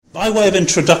By way of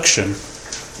introduction,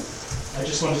 I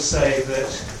just want to say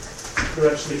that there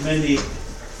are actually many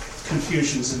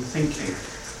confusions in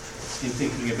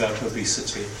thinking about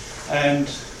obesity, and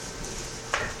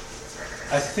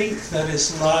I think that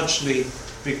is largely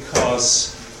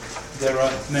because there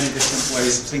are many different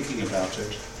ways of thinking about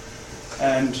it,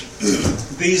 and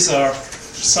these are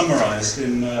summarized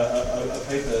in a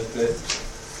paper that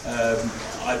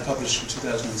I published in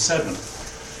 2007.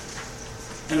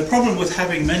 And the problem with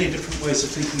having many different ways of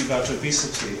thinking about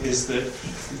obesity is that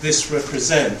this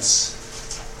represents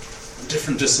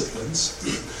different disciplines.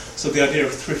 So the idea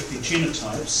of thrifty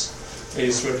genotypes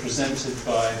is represented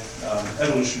by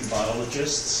evolutionary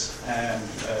biologists and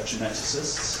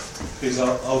geneticists, because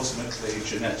ultimately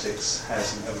genetics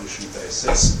has an evolutionary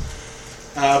basis.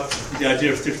 The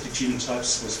idea of thrifty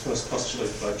genotypes was first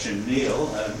postulated by Jim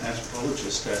Neal, an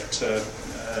anthropologist at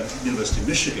University of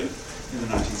Michigan in the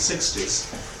 1960s,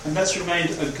 and that's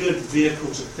remained a good vehicle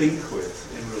to think with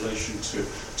in relation to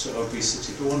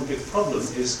obesity. But one big problem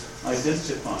is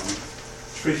identifying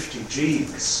thrifty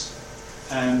genes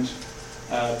and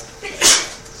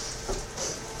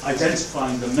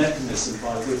identifying the mechanism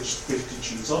by which thrifty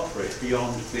genes operate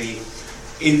beyond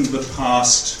in the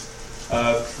past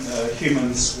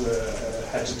humans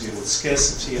had to deal with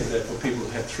scarcity, and therefore people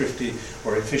who had thrifty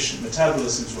or efficient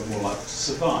metabolisms were more likely to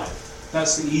survive.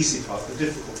 That's the easy part. The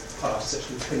difficult part is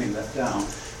actually pinning that down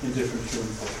in different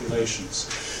human populations.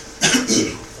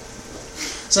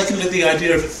 Secondly, the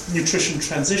idea of nutrition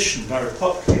transition. Barry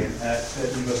Popkin at the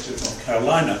University of North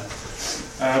Carolina,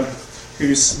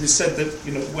 who said that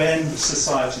when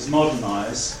societies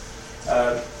modernize,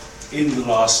 in the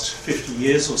last 50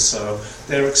 years or so,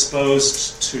 they're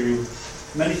exposed to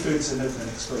many foods they've never been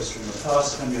exposed to in the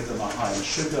past. Many of them are high in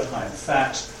sugar, high in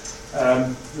fat.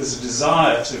 There's a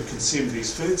desire to consume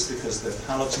these foods because they're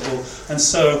palatable, and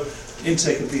so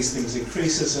intake of these things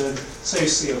increases, and so you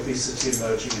see obesity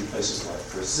emerging in places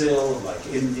like Brazil, like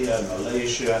India,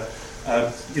 Malaysia,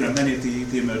 many of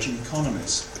the emerging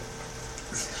economies.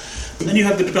 And then you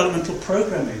have the developmental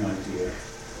programming idea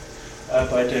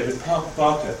by David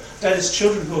Barker. That is,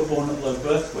 children who are born at low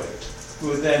birth weight,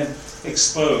 who are then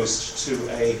exposed to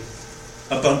an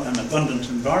abundant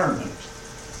environment,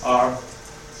 are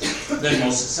then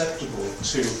more susceptible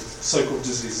to so-called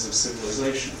diseases of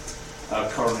civilization.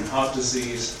 Coronary heart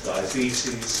disease,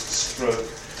 diabetes, stroke,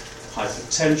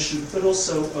 hypertension, but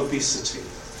also obesity.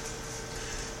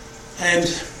 And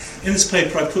in this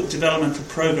paper I put developmental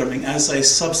programming as a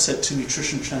subset to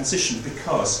nutrition transition,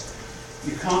 because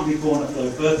you can't be born at low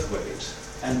birth weight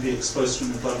and be exposed to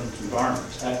an abundant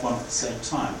environment at the same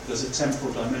time. There's a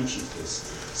temporal dimension to this.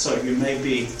 So you may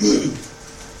be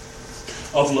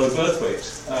of low birth weight,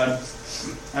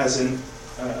 as in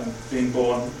being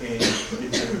born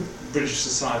into British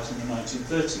society in the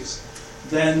 1930s.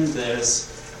 Then there's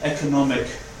economic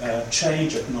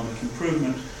change, economic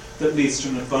improvement that leads to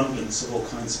an abundance of all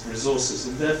kinds of resources,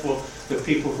 and therefore the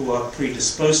people who are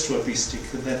predisposed to obesity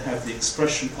can then have the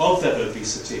expression of that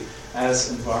obesity as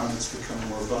environments become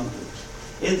more abundant.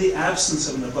 In the absence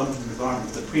of an abundant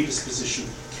environment, the predisposition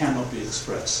cannot be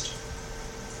expressed.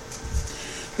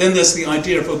 Then there's the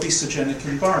idea of obesogenic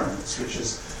environments, which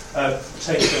has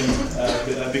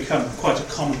become quite a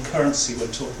common currency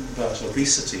when talking about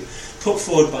obesity. Put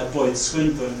forward by Boyd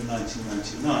Swinburne in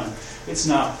 1999, it's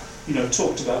now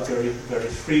talked about very, very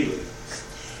freely.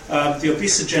 The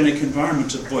obesogenic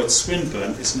environment of Boyd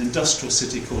Swinburne is an industrial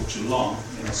city called Geelong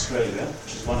in Australia,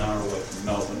 which is 1 hour away from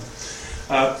Melbourne,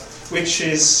 which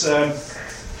is,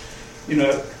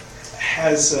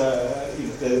 has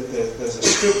there's a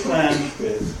strip plan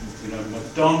with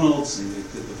McDonald's and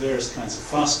the various kinds of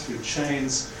fast food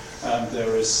chains. There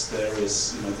are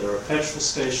petrol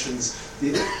stations.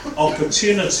 The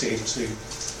opportunity to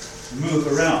move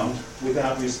around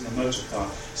without using a motor car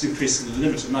is increasingly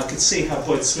limited, and I could see how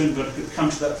Boyd Swinburne could come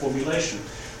to that formulation,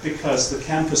 because the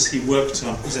campus he worked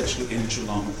on was actually in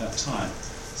Geelong at that time.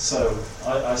 So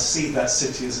I see that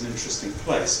city as an interesting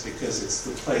place, because it's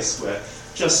the place where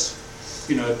just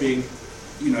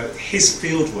his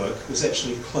field work was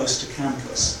actually close to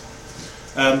campus,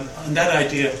 and that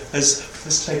idea has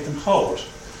taken hold.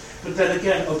 But then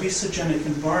again, obesogenic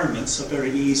environments are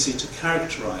very easy to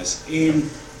characterize in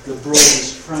the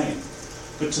broadest frame,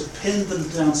 but to pin them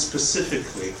down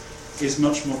specifically is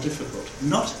much more difficult.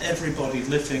 Not everybody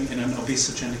living in an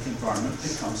obesogenic environment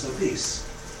becomes obese.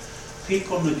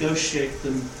 People negotiate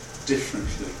them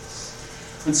differently.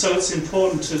 And so it's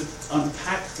important to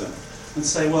unpack them and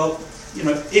say, well,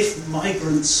 if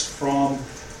migrants from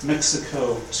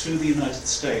Mexico to the United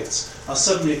States are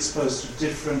suddenly exposed to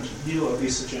different new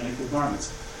obesogenic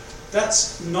environments,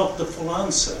 that's not the full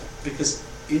answer, because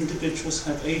individuals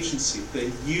have agency.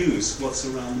 They use what's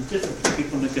around them differently.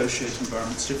 People negotiate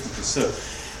environments differently. So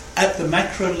at the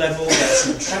macro level, that's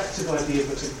an attractive idea,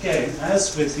 but again,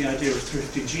 as with the idea of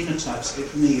thrifty genotypes,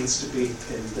 it needs to be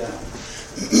pinned down.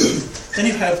 Then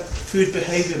you have food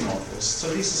behavior models.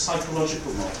 So these are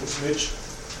psychological models which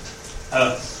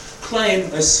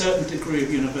claim a certain degree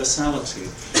of universality.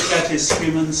 That is,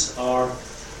 humans are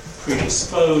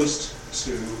predisposed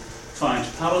to find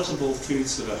palatable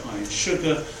foods that are high in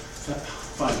sugar,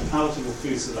 find palatable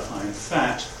foods that are high in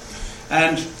fat,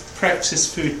 and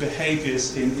practice food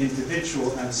behaviors in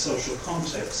individual and social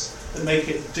contexts that make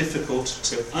it difficult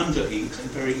to undereat and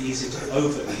very easy to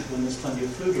overeat when there's plenty of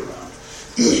food around.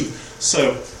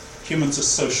 So humans are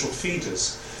social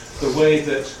feeders. The way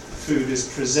that food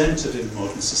is presented in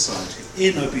modern society,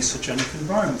 in obesogenic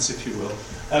environments, if you will,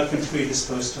 can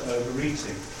predispose to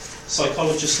overeating.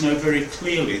 Psychologists know very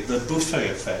clearly the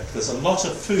buffet effect. There's a lot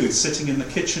of food sitting in the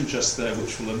kitchen just there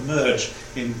which will emerge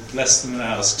in less than an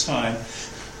hour's time.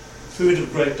 Food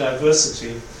of great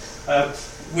diversity,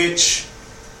 which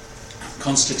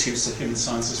constitutes the human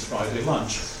sciences Friday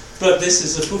lunch. But this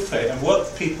is a buffet, and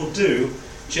what people do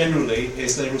generally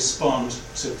is they respond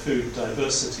to food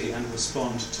diversity and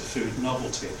respond to food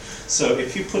novelty. So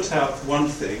if you put out one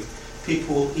thing,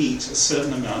 people will eat a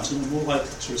certain amount and are more likely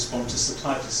to respond to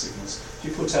satiety signals. If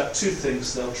you put out 2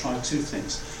 things, they'll try 2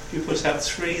 things. If you put out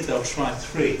 3, they'll try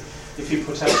 3. If you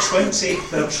put out 20,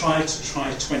 they'll try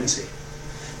 20.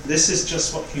 This is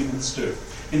just what humans do.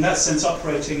 In that sense,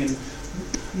 operating in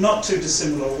not too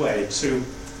dissimilar way to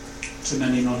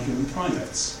many non-human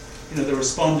primates. You know, they're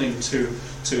responding to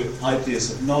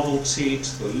ideas of novelty,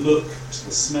 to the look, to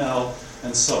the smell,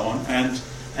 and so on, and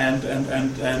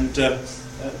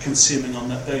consuming on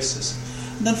that basis.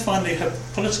 And then finally, you have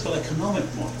political economic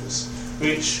models,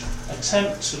 which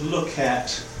attempt to look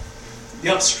at the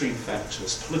upstream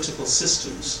factors, political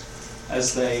systems,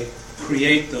 as they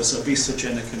create those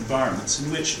obesogenic environments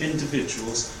in which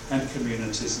individuals and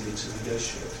communities need to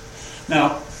negotiate.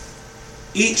 Now,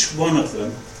 each one of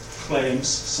them claims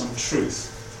some truth.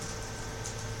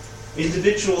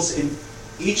 Individuals in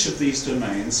each of these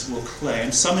domains will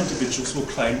claim, some individuals will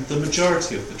claim the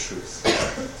majority of the truth.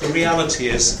 The reality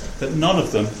is that none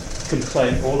of them can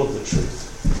claim all of the truth.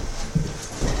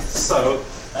 So,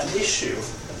 an issue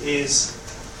is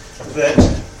that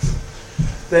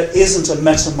there isn't a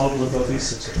meta-model of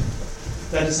obesity.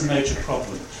 That is a major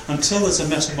problem. Until there's a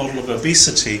meta-model of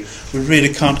obesity, we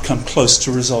really can't come close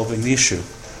to resolving the issue.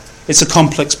 It's a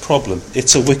complex problem.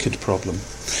 It's a wicked problem.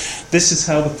 This is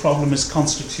how the problem is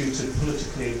constituted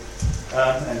politically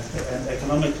and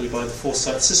economically by the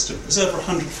Foresight system. There's over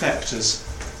 100 factors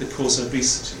that cause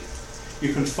obesity.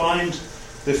 You can find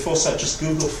the Foresight, just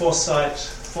Google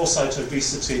Foresight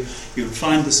obesity, you can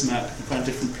find this map, you can find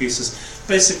different pieces.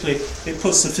 Basically, it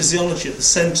puts the physiology at the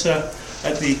centre.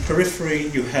 At the periphery,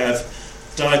 you have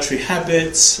dietary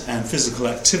habits and physical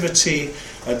activity.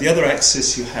 At the other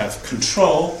axis, you have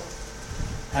control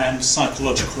and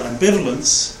psychological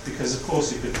ambivalence, because, of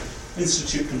course, you could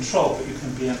institute control, but you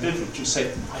can be ambivalent. You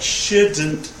say, I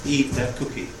shouldn't eat that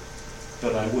cookie,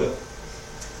 but I will.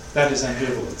 That is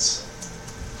ambivalence.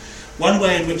 One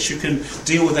way in which you can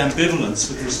deal with ambivalence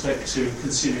with respect to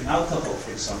consuming alcohol,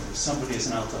 for example, if somebody is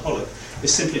an alcoholic,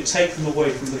 is simply take them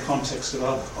away from the context of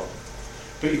alcohol.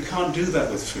 But you can't do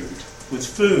that with food. With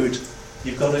food,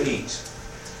 you've got to eat.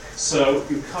 So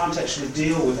you can't actually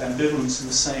deal with ambivalence in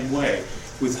the same way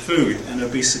with food and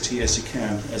obesity as you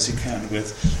can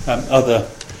with other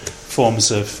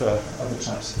forms of other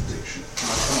types of addiction.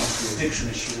 I'll come on to the addiction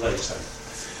issue later.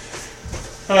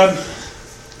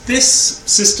 This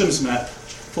systems map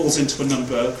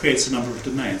creates a number of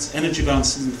domains. Energy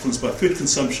balance is influenced by food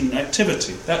consumption and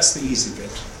activity. That's the easy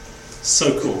bit,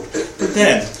 so-called. But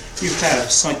then you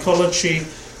have psychology,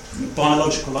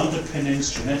 biological underpinnings,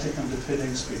 genetic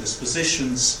underpinnings,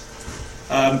 predispositions,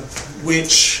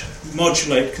 which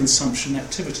modulate consumption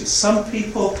activity. Some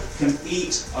people can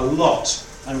eat a lot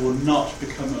and will not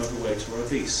become overweight or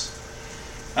obese.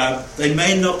 They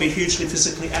may not be hugely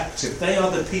physically active. They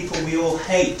are the people we all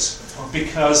hate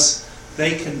because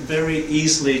they can very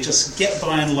easily just get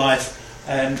by in life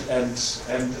and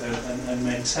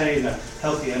maintain a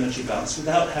healthy energy balance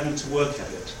without having to work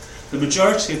at it. The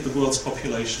majority of the world's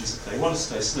populations, if they want to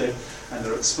stay slim and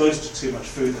they're exposed to too much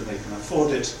food and they can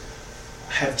afford it,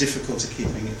 have difficulty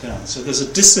keeping it down. So there's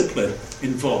a discipline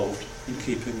involved in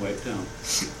keeping weight down.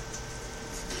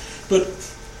 But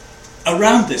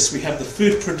around this, we have the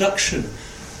food production,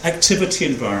 activity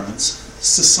environments,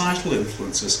 societal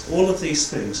influences. All of these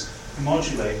things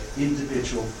modulate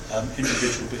individual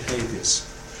behaviours.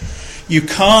 You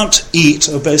can't eat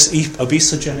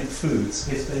obesogenic foods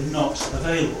if they're not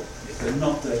available, if they're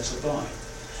not there to buy.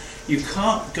 You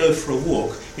can't go for a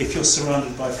walk if you're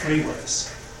surrounded by freeways,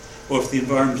 or if the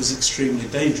environment is extremely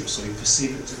dangerous, or you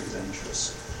perceive it to be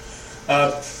dangerous.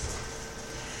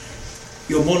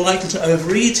 You're more likely to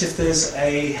overeat if there's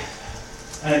an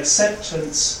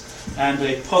acceptance and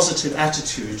a positive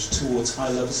attitude towards high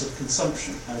levels of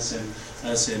consumption, as in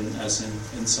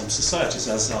some societies,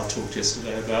 as I talked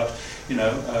yesterday about,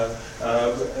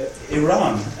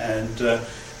 Iran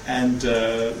and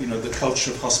the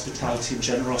culture of hospitality and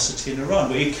generosity in Iran,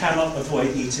 where you cannot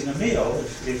avoid eating a meal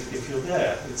if you're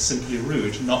there. It's simply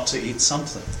rude not to eat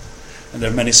something, and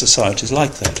there are many societies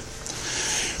like that.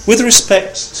 With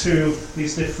respect to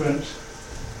these different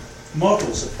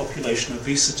models of population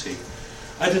obesity,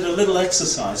 I did a little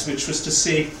exercise which was to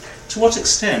see to what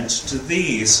extent do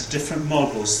these different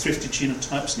models, thrifty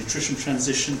genotypes, nutrition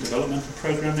transition, developmental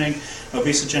programming,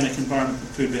 obesogenic environment and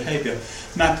food behaviour,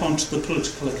 map onto the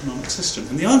political economic system.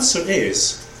 And the answer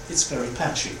is, it's very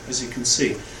patchy, as you can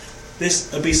see.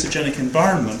 This obesogenic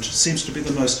environment seems to be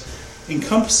the most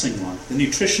encompassing one. The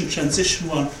nutrition transition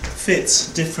one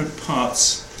fits different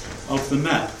parts of the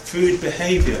map. Food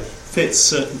behaviour fits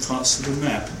certain parts of the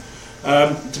map.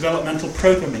 Developmental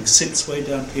programming sits way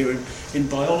down here in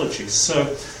biology.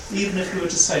 So even if we were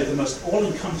to say the most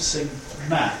all-encompassing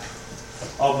map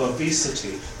of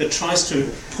obesity that tries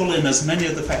to pull in as many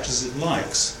of the factors it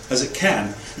likes as it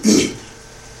can,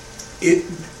 it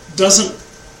doesn't.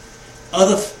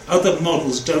 Other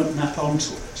models don't map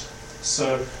onto it.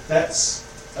 So that's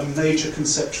a major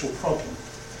conceptual problem.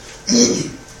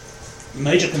 The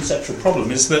major conceptual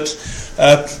problem is that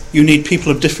you need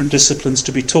people of different disciplines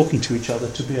to be talking to each other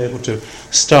to be able to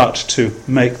start to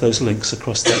make those links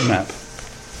across that map.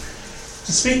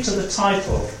 To speak to the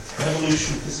title,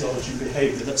 Evolution, Physiology and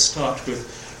Behaviour, let's start with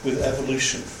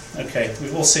evolution. Okay,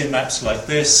 we've all seen maps like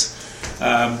this,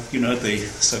 the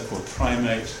so-called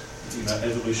primate,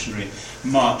 evolutionary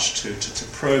march to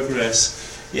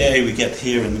progress. Yay, we get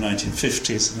here in the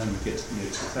 1950s and then we get to the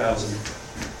year 2000.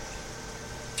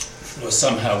 Or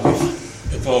somehow we've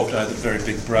evolved either very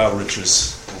big brow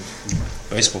ridges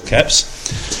or baseball caps.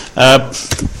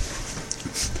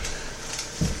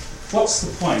 What's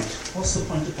the point? What's the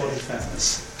point of body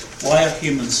fatness? Why are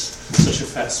humans such a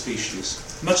fat species?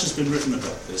 Much has been written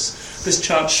about this. This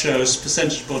chart shows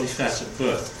percentage body fat at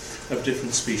birth of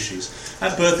different species.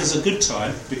 At birth is a good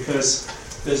time because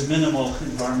there's minimal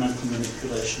environmental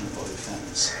manipulation of body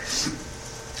fatness.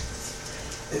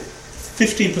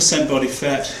 15% body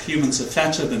fat. Humans are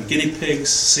fatter than guinea pigs,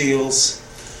 seals,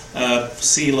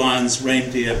 sea lions,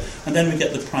 reindeer, and then we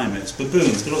get the primates,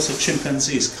 baboons, but also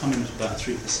chimpanzees come in at about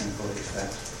 3% body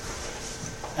fat.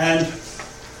 And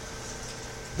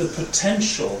the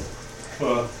potential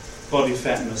for body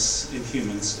fatness in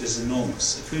humans is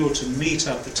enormous. If we were to meet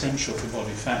our potential for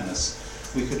body fatness,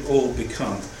 we could all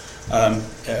become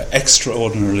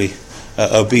extraordinarily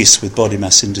obese with body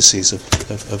mass indices of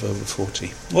over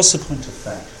 40. What's the point of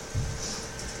fat?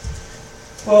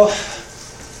 Well,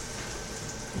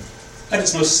 at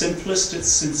its most simplest,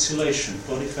 it's insulation.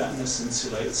 Body fatness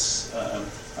insulates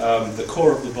the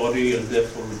core of the body and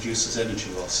therefore reduces energy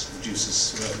loss,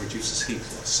 reduces heat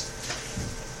loss.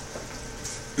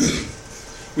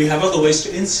 We have other ways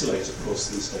to insulate, of course,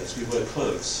 these days. We wear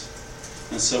clothes.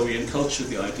 And so we enculture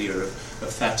the idea of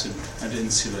fat and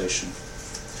insulation.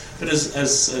 But as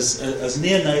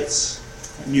neonates,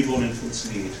 newborn infants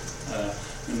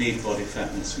need body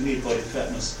fatness. We need body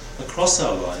fatness across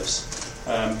our lives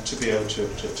to be able to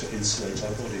insulate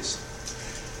our bodies.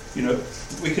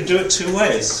 We could do it two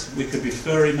ways. We could be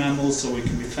furry mammals or we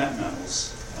can be fat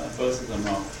mammals. Both of them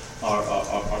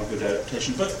are good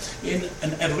adaptation. But in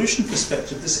an evolution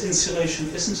perspective, this insulation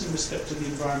isn't in respect to the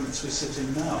environments we sit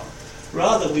in now.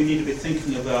 Rather, we need to be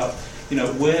thinking about,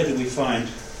 where do we find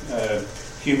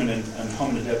human and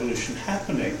hominid evolution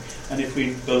happening? And if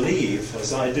we believe,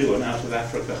 as I do, an out of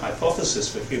Africa hypothesis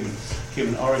for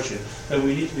human origin, then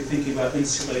we need to be thinking about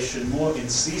insulation more in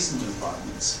seasonal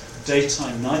environments,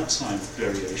 daytime, nighttime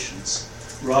variations,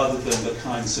 rather than the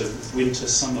kinds of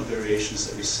winter-summer variations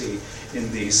that we see in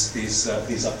these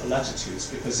upper latitudes,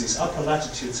 because these upper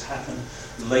latitudes happen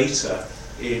later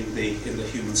in the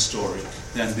human story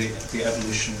than the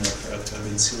evolution of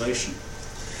insulation.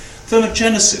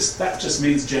 Thermogenesis, that just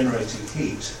means generating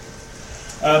heat.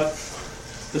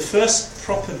 The first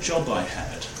proper job I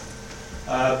had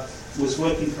was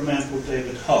working for a man called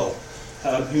David Hull,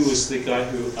 who was the guy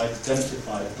who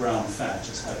identified brown fat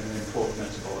as having an important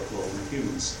metabolic role in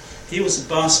humans. He was a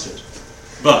bastard,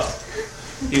 but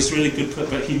he was really good,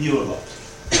 but he knew a lot.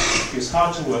 He was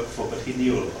hard to work for, but he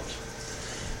knew a lot.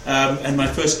 And my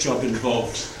first job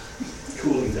involved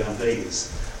cooling down babies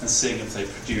and seeing if they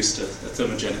produced a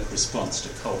thermogenic response to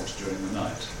cold during the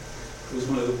night. It was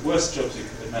one of the worst jobs you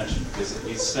could imagine, because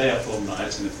you'd stay up all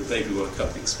night, and if the baby woke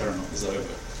up, the experiment was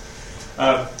over.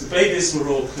 The babies were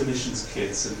all clinicians'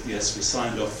 kids, and yes, we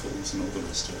signed off forms and all the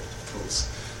rest of it, of course.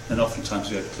 And oftentimes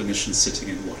we had clinicians sitting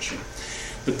and watching.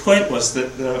 The point was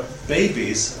that the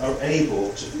babies are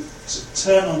able to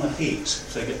turn on the heat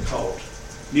if they get cold.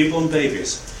 Newborn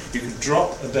babies, you could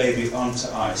drop a baby onto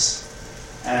ice,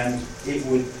 and it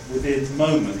would, within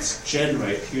moments,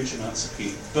 generate huge amounts of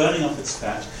heat, burning off its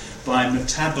fat by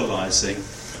metabolizing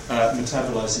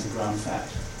brown fat,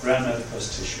 brown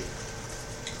adipose tissue.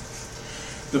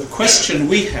 The question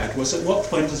we had was, at what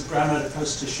point does brown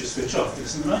adipose tissue switch off?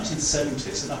 Because in the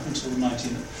 1970s and up until the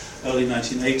early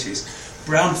 1980s,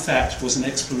 brown fat was an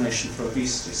explanation for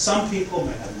obesity. Some people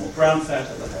may have more brown fat,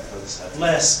 others have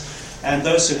less. And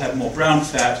those who have more brown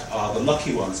fat are the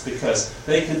lucky ones, because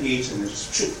they can eat and they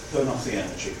just burn off the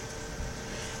energy.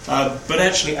 But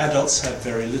actually adults have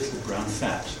very little brown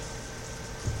fat.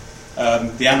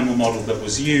 The animal model that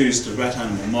was used, the rat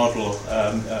animal model,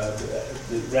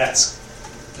 the rats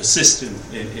persist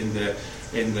in their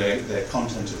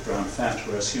content of brown fat,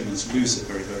 whereas humans lose it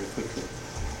very, very quickly.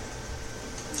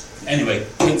 Anyway,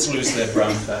 kids lose their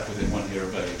brown fat within 1 year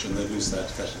of age, and they lose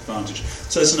that advantage.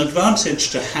 So there's an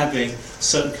advantage to having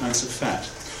certain kinds of fat.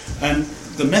 And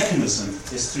the mechanism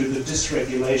is through the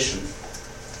dysregulation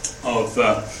of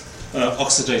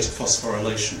oxidative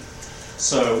phosphorylation.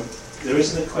 So there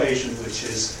is an equation which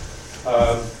is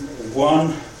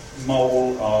 1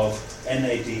 mole of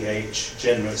NADH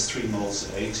generates 3 moles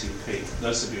of ATP.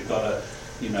 Those of you who've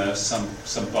got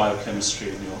some biochemistry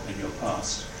in your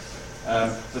past.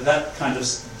 But that kind of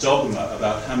dogma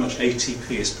about how much ATP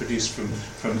is produced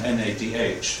from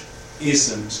NADH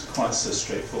isn't quite so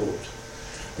straightforward.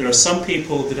 There are some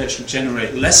people that actually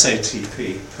generate less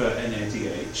ATP per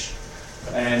NADH,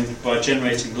 and by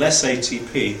generating less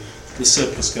ATP, the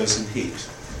surplus goes in heat.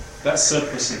 That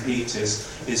surplus in heat is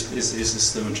this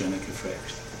thermogenic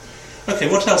effect. Okay,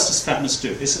 what else does fatness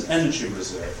do? It's an energy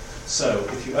reserve. So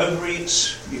if you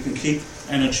overeat, you can keep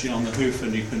energy on the hoof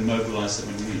and you can mobilize it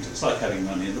when you need it. It's like having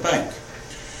money in the bank.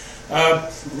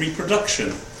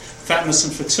 Reproduction. Fatness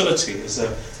and fertility is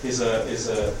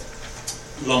a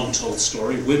long-told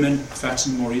story. Women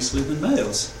fatten more easily than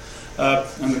males.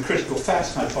 And the critical fat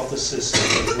hypothesis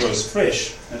of Rose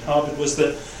Frisch at Harvard was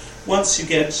that once you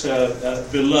get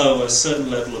below a certain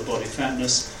level of body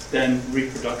fatness, then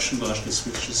reproduction largely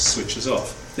switches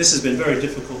off. This has been very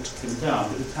difficult to pin down,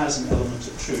 but it has an element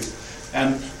of truth.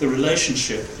 And the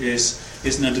relationship is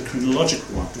an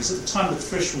endocrinological one, because at the time that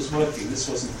Frisch was working, this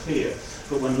wasn't clear.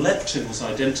 But when leptin was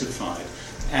identified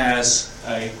as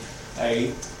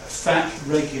a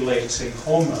fat-regulating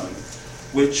hormone,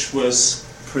 which was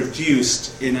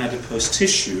produced in adipose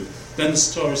tissue, then the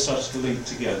story started to link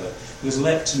together, because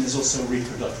leptin is also a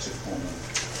reproductive hormone.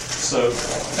 So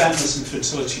fatness and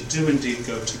fertility do indeed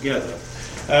go together.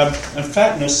 And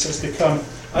fatness has become,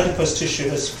 adipose tissue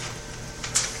has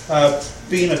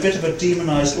been a bit of a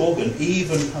demonized organ,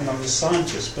 even among the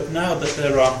scientists. But now that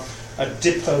there are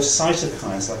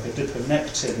adipocytokines, like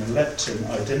adiponectin and leptin,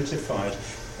 identified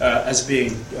as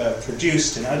being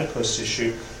produced in adipose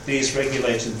tissue, these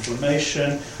regulate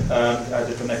inflammation.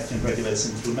 Adiponectin regulates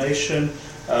inflammation.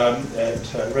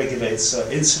 It regulates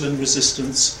insulin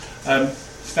resistance.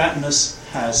 Fatness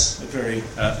has a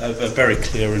very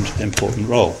clear and important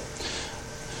role.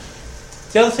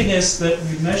 The other thing is that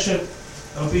we measure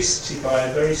obesity by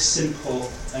a very simple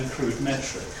and crude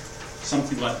metric,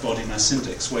 something like body mass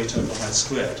index, weight over height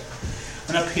squared.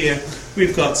 And up here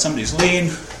we've got somebody's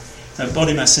lean, a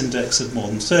body mass index of more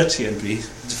than 30 and be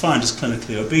defined as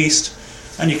clinically obese.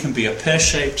 And you can be a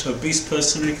pear-shaped obese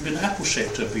person, or you can be an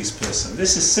apple-shaped obese person.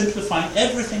 This is simplifying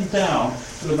everything down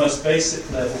to the most basic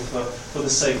level for the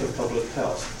sake of public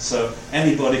health. So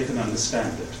anybody can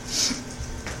understand it.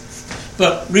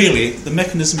 But really, the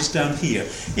mechanism is down here.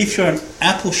 If you're an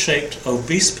apple-shaped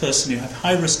obese person, you have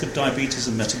high risk of diabetes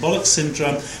and metabolic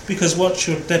syndrome, because what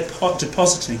you're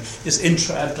depositing is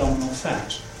intra-abdominal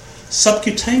fat.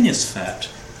 Subcutaneous fat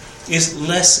is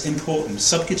less important.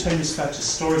 Subcutaneous fat is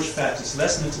storage fat, is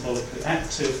less metabolically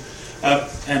active,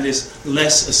 and is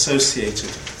less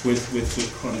associated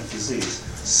with chronic disease.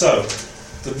 So,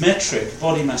 the metric,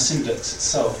 body mass index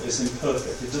itself, is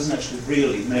imperfect. It doesn't actually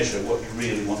really measure what you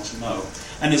really want to know.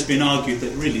 And it's been argued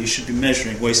that really you should be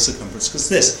measuring waist circumference, because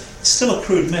this is still a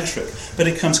crude metric, but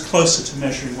it comes closer to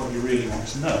measuring what you really want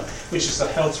to know, which is the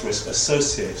health risk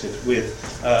associated with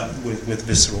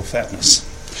visceral fatness.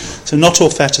 So not all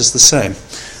fat is the same.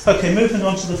 Okay, moving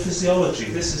on to the physiology.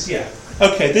 This is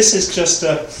this is just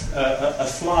a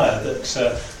flyer that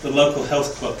the local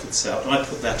health club puts out, and I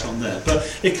put that on there. But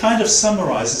it kind of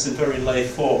summarises in very lay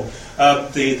form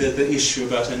the issue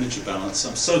about energy balance.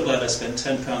 I'm so glad I spent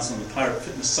 £10 on the Pirate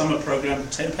Fitness Summer Programme.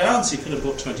 £10, you could have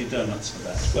bought 20 donuts for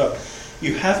that. Well,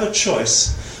 you have a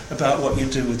choice about what you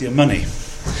do with your money.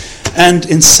 And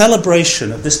in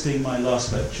celebration of this being my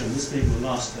last lecture and this being the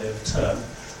last day of term,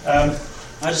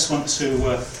 I just want to,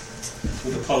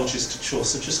 with apologies to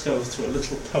Chaucer, just go through a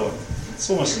little poem. It's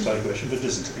almost a digression, but it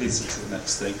isn't. It leads us to the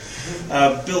next thing.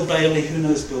 Bill Bailey, who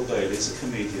knows Bill Bailey? He's a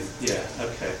comedian. Yeah,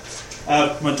 okay.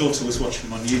 My daughter was watching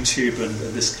him on YouTube and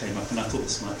this came up and I thought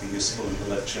this might be useful in the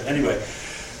lecture. Anyway,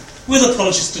 with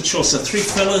apologies to Chaucer, 3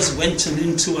 fellows went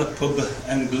into a pub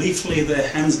and gleefully their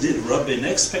hands did rub in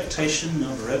expectation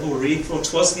of revelry, for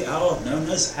 'twas the hour known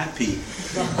as happy.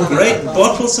 Great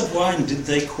bottles of wine did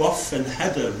they quaff and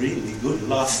had a really good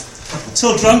laugh,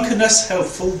 till drunkenness held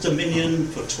full dominion,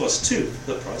 for 'twas 2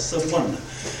 the price of 1.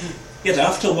 Yet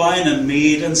after wine and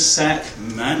mead and sack,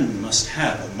 man must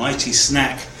have a mighty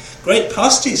snack. Great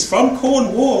pasties from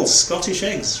Cornwall, Scottish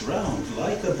eggs round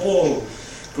like a ball.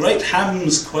 Great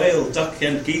hams, quail, duck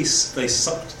and geese, they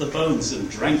sucked the bones and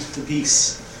drank the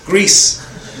grease.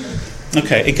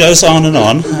 Okay, it goes on and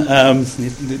on.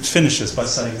 It finishes by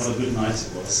saying what a good night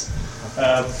it was.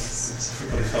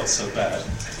 Everybody felt so bad.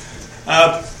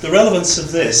 The relevance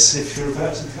of this, if you're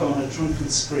about to go on a drunken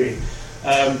spree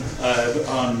on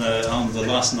the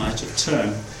last night of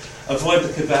term, avoid the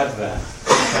kebab van.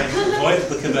 Okay? Avoid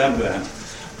the kebab van,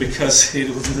 because it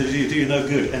will do you no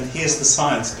good. And here's the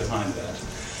science behind that.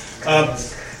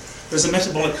 There's a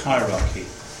metabolic hierarchy.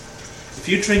 If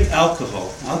you drink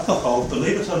alcohol,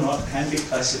 believe it or not, can be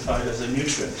classified as a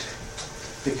nutrient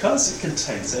because it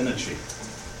contains energy.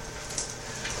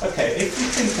 Okay, if you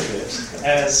think of it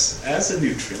as a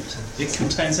nutrient, it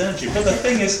contains energy. But the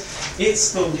thing is,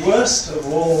 it's the worst of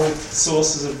all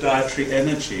sources of dietary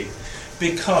energy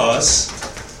because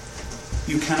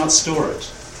you cannot store it.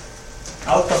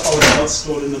 Alcohol is not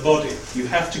stored in the body. You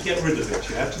have to get rid of it.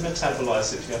 You have to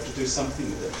metabolize it. You have to do something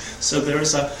with it. So there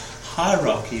is a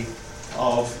hierarchy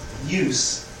of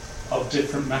use of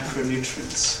different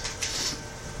macronutrients.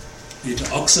 You need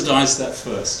to oxidize that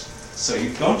first. So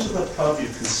you've gone to the pub,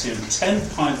 you've consumed 10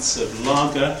 pints of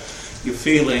lager, you're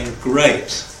feeling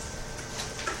great,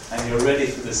 and you're ready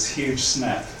for this huge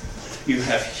snack. You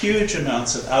have huge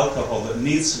amounts of alcohol that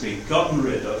needs to be gotten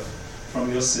rid of from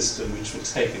your system, which will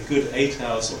take a good 8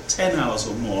 hours or 10 hours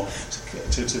or more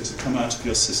to come out of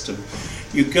your system.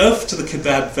 You go to the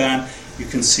kebab van, you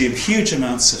consume huge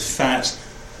amounts of fat,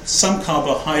 some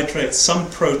carbohydrates, some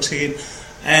protein,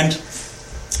 and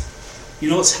you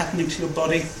know what's happening to your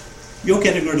body? You're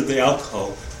getting rid of the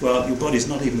alcohol. Well, your body's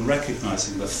not even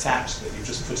recognizing the fat that you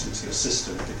just put into your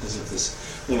system because of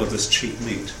all of this cheap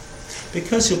meat.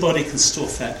 Because your body can store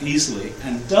fat easily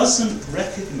and doesn't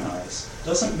metabolize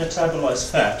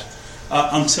fat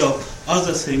until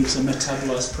other things are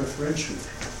metabolized preferentially.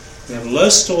 We have low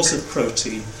stores of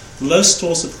protein, low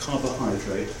stores of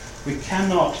carbohydrate. We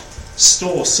cannot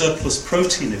store surplus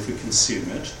protein if we consume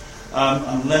it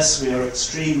unless we are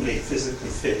extremely physically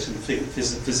fit and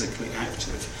physically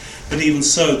active. But even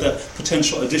so, the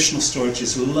potential additional storage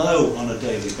is low on a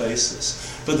daily basis.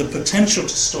 But the potential to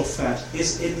store fat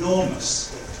is enormous.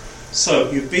 So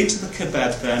you've been to the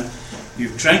kebab van,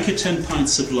 you've drank your 10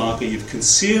 pints of lager, you've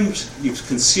consumed your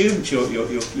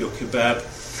kebab.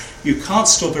 You can't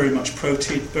store very much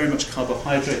protein, very much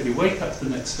carbohydrate. You wake up the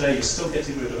next day, you're still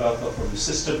getting rid of alcohol from your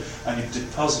system, and you've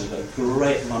deposited a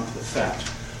great lump of fat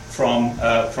from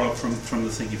the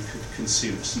thing you've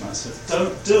consumed tonight. So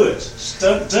don't do it. Just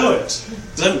don't do it.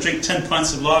 Don't drink 10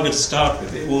 pints of lager to start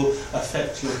with. It will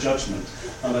affect your judgment,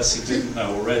 unless you didn't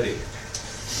know already.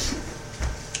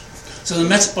 So the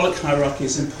metabolic hierarchy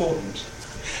is important,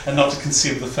 and not to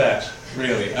consume the fat,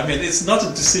 really. I mean, it's not a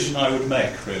decision I would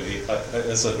make, really,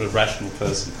 as a rational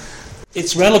person.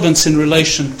 Its relevance in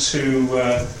relation to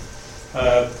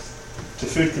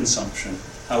food consumption,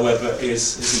 however,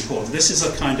 is important. This is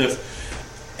a kind of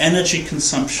energy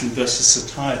consumption versus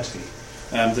satiety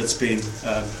that's been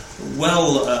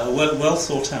well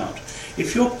thought out.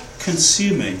 If you're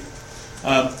consuming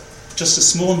just a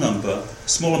small amount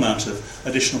of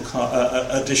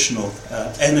additional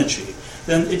energy,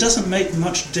 then it doesn't make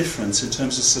much difference in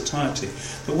terms of satiety.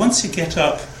 But once you get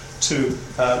up to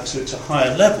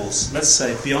higher levels, let's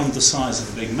say beyond the size of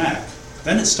a Big Mac,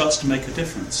 then it starts to make a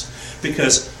difference.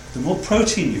 Because the more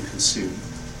protein you consume,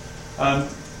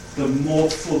 the more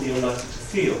full you're likely to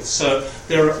field. So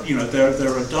there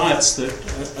are diets that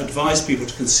advise people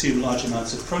to consume large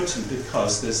amounts of protein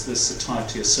because there's this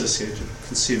satiety associated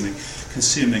with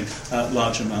consuming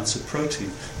large amounts of protein.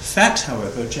 Fat,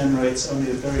 however, generates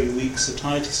only a very weak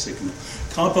satiety signal.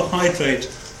 Carbohydrate,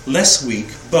 less weak,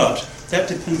 but that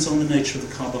depends on the nature of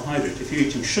the carbohydrate. If you're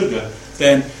eating sugar,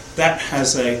 then that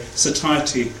has a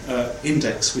satiety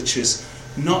index which is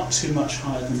not too much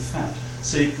higher than fat.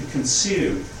 So you can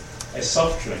consume a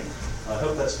soft drink. I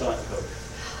hope that's Diet Coke.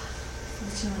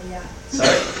 Yeah.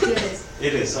 Sorry? It is.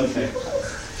 It is, okay.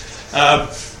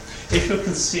 If you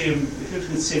consume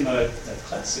a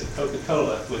classic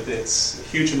Coca-Cola with its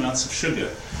huge amounts of sugar,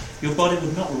 your body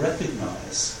would not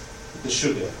recognize the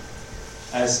sugar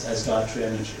as dietary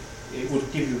energy. It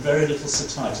would give you very little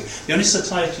satiety. The only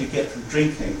satiety you get from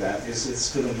drinking that is it's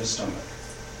still in your stomach,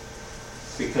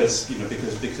 because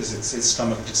it's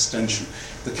stomach distension.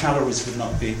 The calories would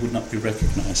not be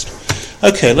recognised.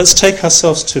 Okay, let's take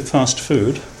ourselves to fast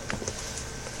food.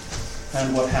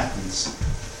 And what happens?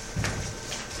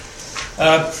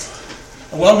 A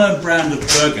well-known brand of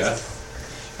burger,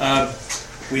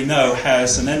 we know,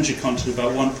 has an energy content of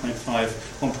about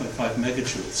 1.5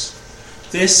 megajoules.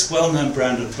 This well-known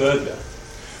brand of burger,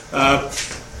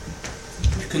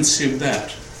 you consume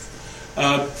that,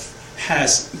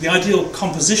 has the ideal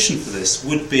composition for this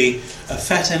would be a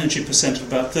fat energy percent of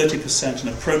about 30% and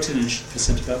a protein energy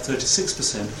percent of about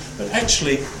 36%. But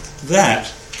actually,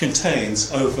 that contains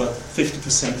over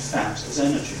 50% fat as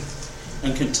energy,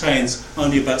 and contains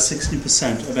only about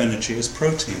 60% of energy as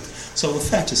protein. So the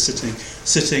fat is sitting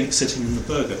in the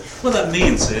burger. What that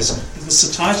means is that the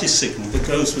satiety signal that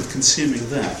goes with consuming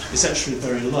that is actually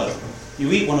very low.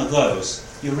 You eat one of those,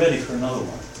 you're ready for another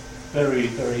one, very,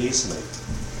 very easily.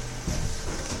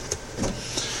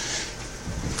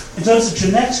 In terms of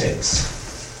genetics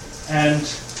and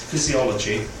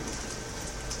physiology,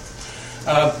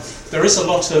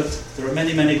 there are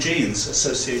many, many genes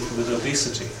associated with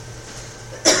obesity.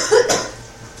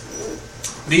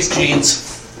 These genes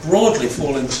broadly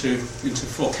fall into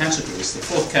four categories. The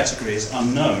fourth category is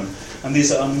unknown, and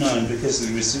these are unknown because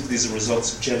these are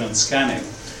results of genome scanning,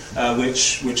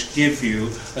 which give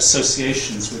you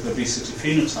associations with obesity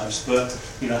phenotypes, but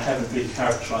haven't been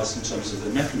characterized in terms of the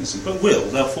mechanism. But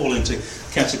they'll fall into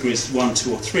categories 1,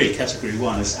 2, or 3. Category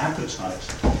 1 is appetite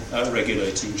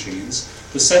regulating genes.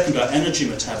 The second are energy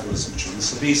metabolism genes.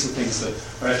 So these are things that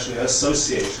are actually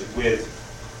associated with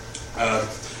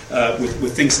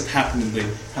things that happen in the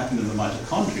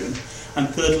mitochondrion. And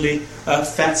thirdly,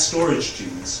 fat storage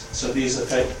genes. So these are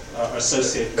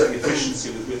associated with the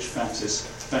efficiency with which fat is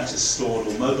stored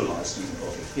or mobilized in the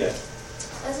body. Yeah.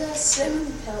 As a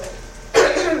slim pill,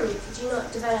 could you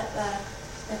not develop a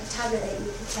tablet that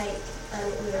you could take and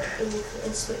it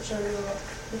would switch on your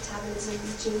metabolism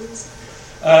genes?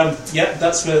 Yeah,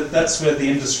 that's where the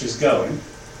industry's going.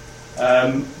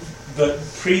 But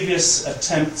previous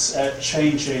attempts at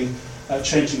changing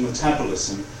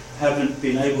metabolism haven't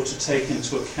been able to take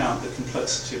into account the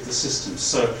complexity of the system.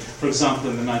 So, for example,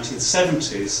 in the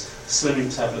 1970s, slimming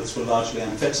tablets were largely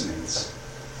amphetamines.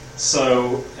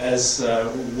 So, as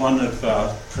one of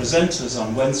our presenters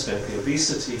on Wednesday at the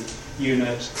obesity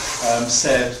unit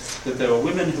said, that there were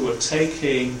women who were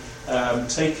taking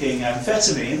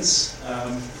amphetamines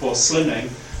for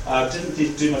slimming, didn't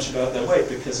do much about their weight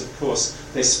because, of course,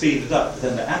 they speeded up, but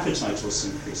then their appetite also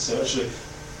increased. So actually,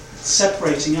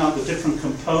 separating out the different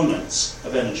components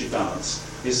of energy balance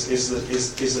is a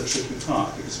tricky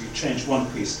part, because if you change one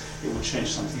piece, it will change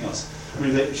something else. I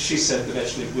mean, she said that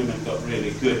actually women got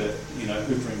really good at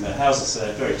hoovering their houses, so they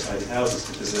had very tidy houses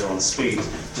because they were on speed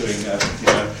doing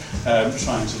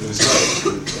trying to lose weight,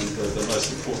 and the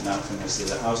most important outcome was that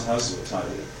their houses were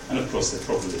tidy, and of course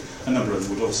a number of them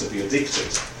would also be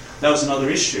addicted. That was another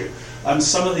issue.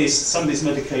 Some of these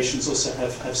medications also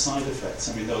have side effects.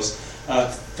 I mean, those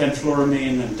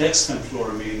fenfluramine and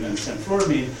dexfenfluramine, and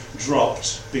fenfluramine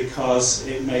dropped because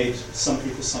it made some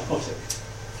people psychotic.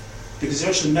 Because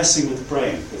you're actually messing with the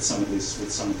brain with some of these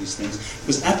things.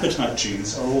 Because appetite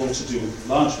genes are all largely to do with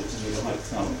the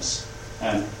hypothalamus,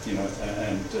 and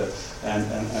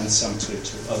and some to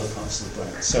other parts of the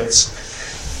brain. So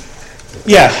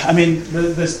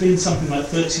there's been something like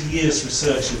 30 years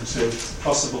research into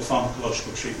possible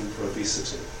pharmacological treatment for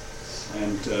obesity,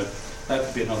 and that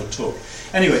could be another talk.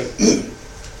 Anyway,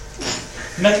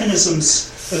 mechanisms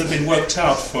that have been worked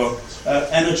out for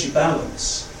energy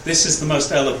balance. This is the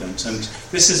most elegant, and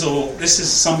this is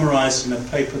summarised in a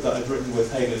paper that I've written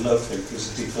with Haley Lofink, who's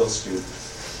a Deep Health student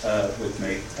with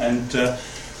me, and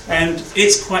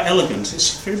it's quite elegant.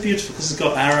 It's very beautiful because it's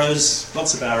got arrows,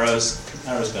 lots of arrows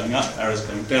going up, arrows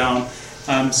going down,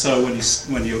 So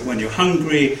when you're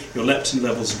hungry, your leptin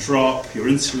levels drop, your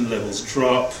insulin levels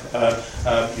drop,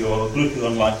 your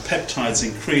glucagon-like peptides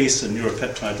increase, and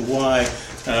neuropeptide Y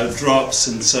drops,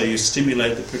 and so you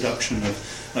stimulate the production of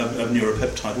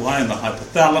neuropeptide Y in the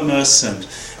hypothalamus,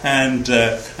 and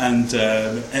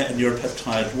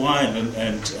neuropeptide Y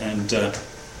and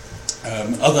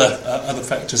other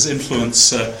factors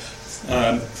influence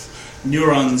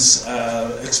neurons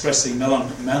expressing the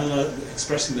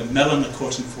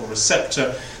melanocortin-4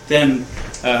 receptor, then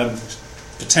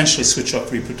potentially switch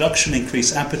off reproduction,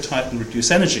 increase appetite, and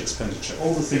reduce energy expenditure.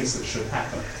 All the things that should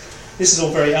happen. This is all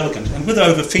very elegant. And with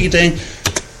overfeeding,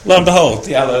 lo and behold,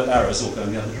 the arrows all go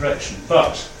in the other direction.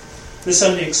 But this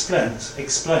only explains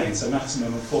a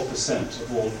maximum of 4%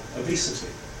 of all obesity.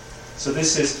 So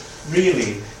this is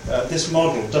really, this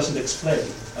model doesn't explain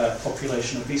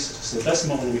population obesity. So the best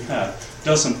model we have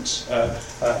doesn't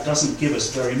give us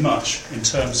very much in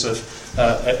terms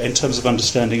of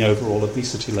understanding overall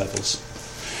obesity levels.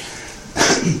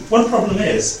 One problem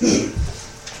is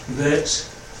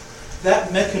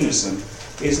that mechanism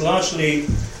is largely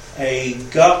a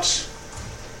gut,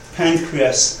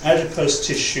 pancreas, adipose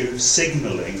tissue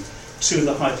signaling to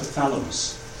the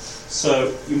hypothalamus.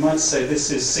 So you might say this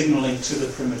is signaling to the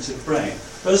primitive brain.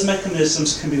 Those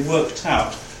mechanisms can be worked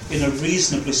out in a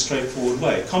reasonably straightforward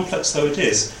way. Complex though it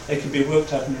is, they can be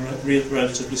worked out in a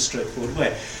relatively straightforward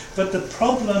way. But the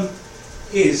problem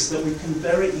is that we can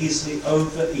very easily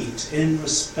overeat in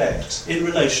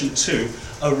relation to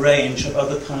a range of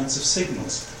other kinds of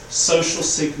signals. Social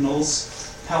signals,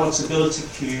 palatability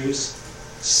cues,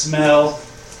 smell,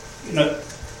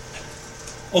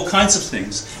 all kinds of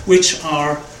things, which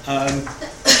are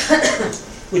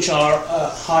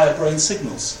higher brain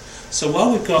signals. So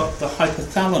while we've got the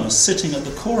hypothalamus sitting at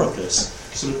the core of this,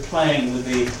 sort of playing with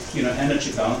the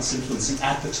energy balance, influencing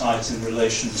appetite in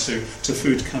relation to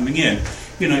food coming in,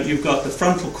 you've got the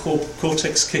frontal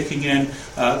cortex kicking in,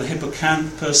 the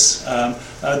hippocampus,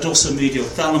 dorsomedial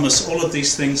thalamus. All of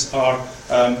these things have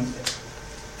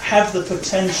the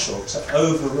potential to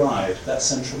override that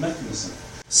central mechanism.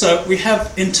 So we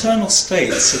have internal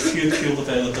states of fuel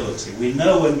availability. We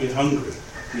know when we're hungry.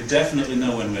 We definitely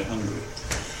know when we're hungry.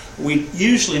 We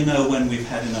usually know when we've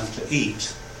had enough to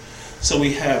eat. So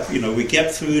we have, we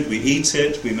get food, we eat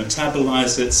it, we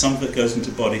metabolize it, some of it goes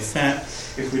into body fat.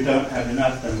 If we don't have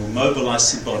enough, then we'll mobilize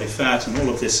some body fat, and all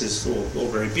of this is all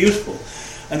very beautiful.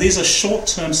 And these are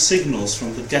short-term signals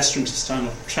from the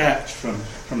gastrointestinal tract, from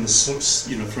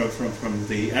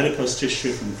the adipose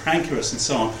tissue, from the pancreas, and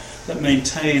so on, that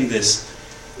maintain this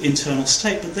internal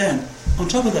state. But then, on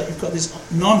top of that, you've got these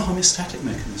non-homeostatic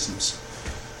mechanisms,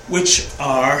 which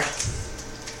are,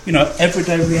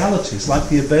 everyday realities, like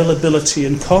the availability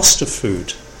and cost of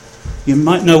food. You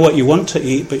might know what you want to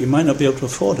eat, but you might not be able to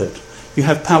afford it. You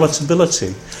have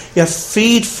palatability. You have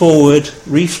feed-forward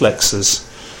reflexes.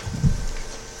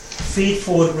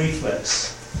 Feed-forward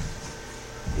reflex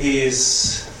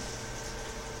is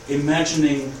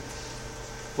imagining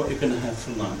what you're going to have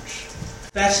for lunch.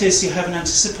 That is, you have an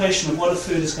anticipation of what a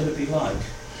food is going to be like.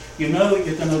 You know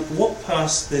you're going to walk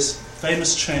past this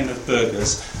famous chain of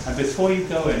burgers, and before you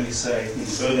go in, you say,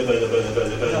 burger, burger, burger,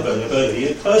 burger, burger, burger, burger. You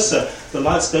get closer, the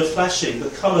lights go flashing, the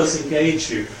colours engage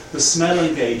you, the smell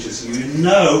engages you. You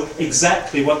know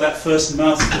exactly what that first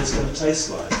mouthful is going to taste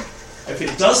like. If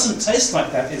it doesn't taste like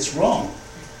that, it's wrong.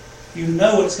 You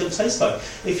know what it's going to taste like.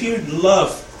 If you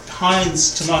love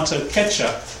Heinz tomato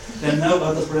ketchup, then no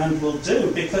other brand will do,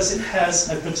 because it has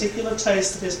a particular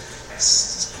taste that is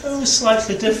so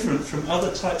slightly different from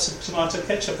other types of tomato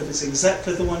ketchup, but it's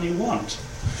exactly the one you want.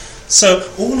 So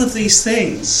all of these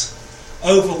things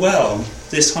overwhelm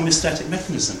this homeostatic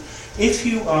mechanism. If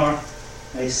you are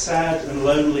a sad and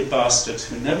lonely bastard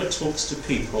who never talks to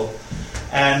people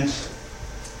and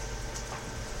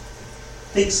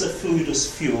thinks of food as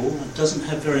fuel and doesn't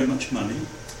have very much money,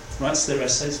 writes their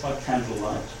essays by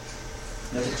candlelight,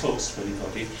 never talks to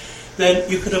anybody, then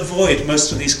you could avoid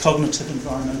most of these cognitive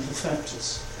environmental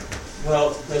factors.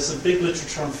 Well, there's a big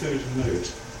literature on food and mood,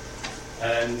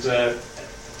 and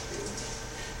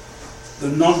the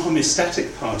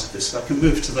non-homeostatic part of this. If I can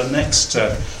move to the next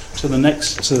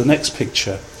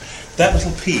picture, that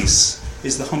little piece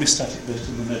is the homeostatic bit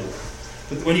in the middle.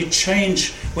 But when you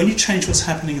change what's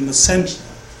happening in the centre,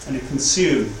 and you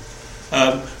consume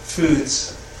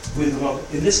foods with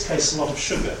in this case, a lot of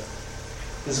sugar,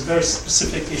 there's a very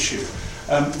specific issue.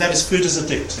 That is, food is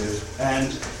addictive,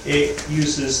 and it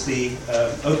uses the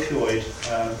opioid,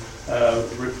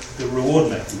 the reward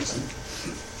mechanism.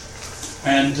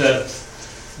 And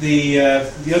the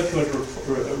opioid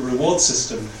reward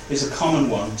system is a common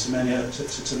one to many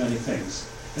things.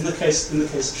 In the case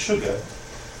of sugar,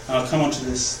 and I'll come on to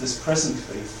this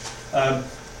presently,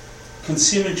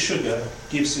 consuming sugar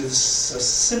gives you a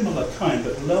similar kind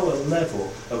but lower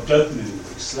level of dopamine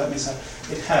release. So that means that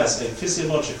it has a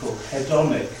physiological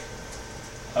hedonic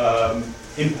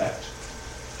impact.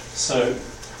 So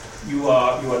you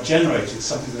are generating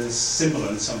something that is similar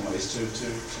in some ways to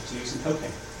using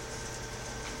cocaine.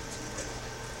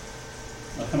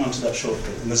 I'll come on to that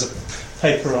shortly. And there's a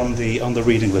paper on the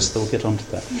reading list that will get onto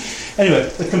that. Anyway,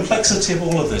 the complexity of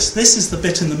all of this. This is the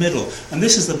bit in the middle, and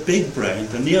this is the big brain,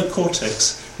 the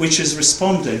neocortex, which is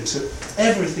responding to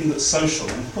everything that's social.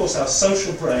 And of course, our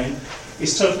social brain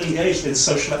is totally engaged in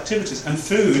social activities, and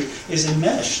food is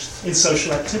enmeshed in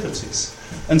social activities.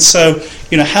 And so,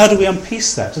 how do we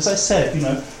unpiece that? As I said,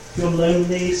 if you're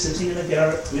lonely, sitting in a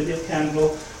garret with your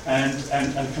candle, and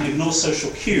can ignore social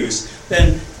cues,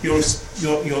 then your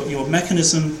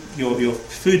mechanism, your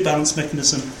food balance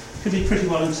mechanism, could be pretty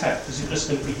well intact, because you're just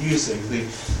going to be using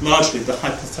largely the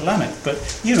hypothalamic. But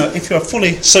if you're a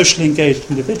fully socially engaged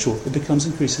individual, it becomes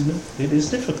increasingly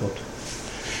difficult,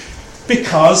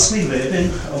 because we live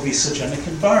in obesogenic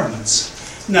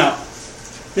environments. Now,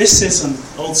 this is an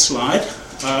old slide.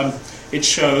 It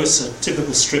shows a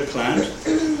typical strip land,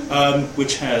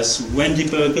 which has Wendy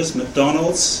burgers,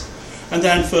 McDonald's, and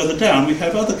then further down we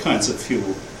have other kinds of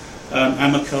fuel,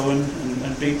 Amoco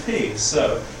and BP.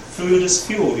 So food is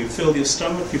fuel. You fill your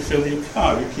stomach, you fill your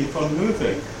car, you keep on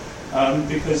moving,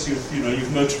 because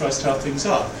you've motorized how things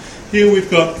are. Here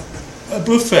we've got a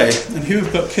buffet, and here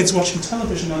we've got kids watching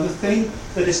television. Now the thing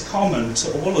that is common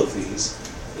to all of these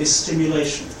is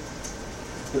stimulation.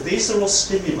 But these are all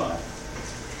stimuli.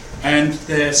 And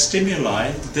they're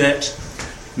stimuli that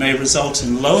may result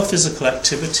in lower physical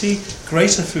activity,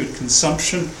 greater food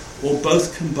consumption, or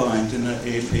both combined in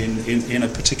a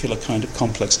particular kind of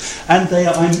complex. And they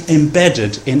are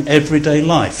embedded in everyday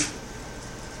life.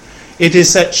 It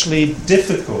is actually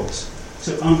difficult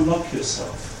to unlock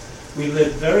yourself. We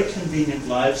live very convenient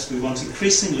lives. We want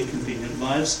increasingly convenient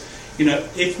lives.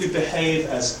 If we behave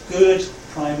as good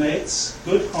primates,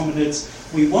 good hominids,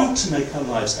 we want to make our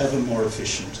lives ever more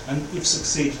efficient, and we've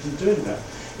succeeded in doing that.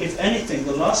 If anything,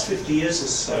 the last 50 years or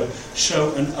so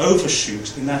show an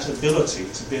overshoot in that ability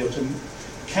to be able to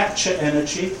capture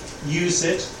energy, use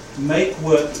it, make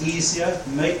work easier,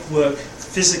 make work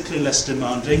physically less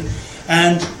demanding,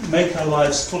 and make our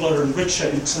lives fuller and richer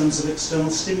in terms of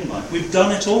external stimuli. We've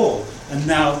done it all, and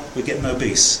now we're getting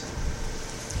obese.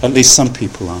 At least some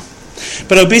people are.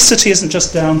 But obesity isn't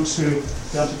just down to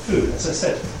food. As I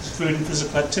said, it's food and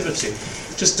physical activity.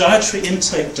 Just dietary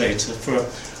intake data for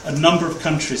a number of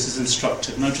countries is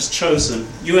instructive, and I've just chosen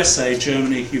USA,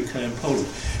 Germany, UK and Poland.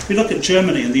 If we look at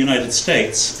Germany and the United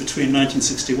States between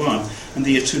 1961 and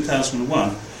the year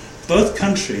 2001, both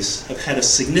countries have had a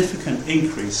significant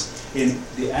increase in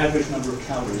the average number of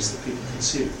calories that people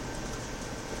consume.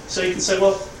 So you can say,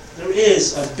 well, there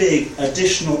is a big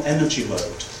additional energy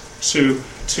load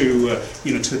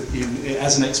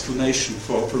as an explanation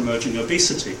for emerging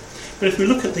obesity. But if we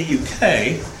look at the UK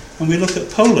and we look at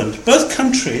Poland, both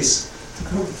countries,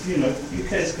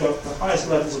 UK's got the highest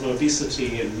levels of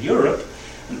obesity in Europe,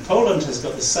 and Poland has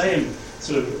got the same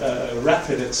sort of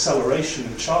rapid acceleration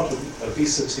in childhood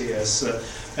obesity as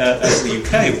the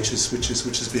UK, which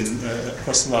has been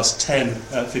across the last 10,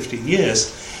 15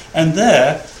 years. And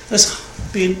there's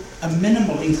been a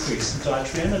minimal increase in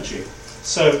dietary energy.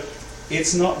 So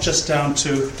it's not just down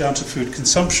to food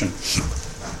consumption.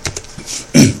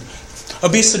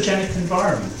 Obesogenic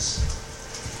environments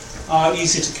are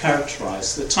easy to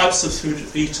characterize. The types of food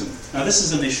eaten. Now this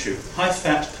is an issue. High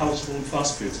fat, palatable and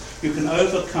fast foods. You can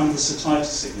overcome the satiety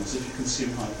signals if you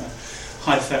consume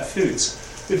high fat foods.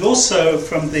 We've also,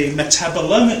 from the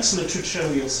metabolomics literature,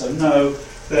 we also know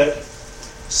that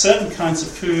certain kinds of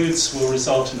foods will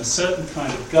result in a certain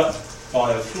kind of gut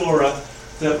bioflora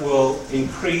that will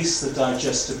increase the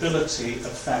digestibility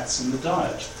of fats in the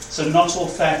diet. So not all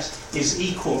fat is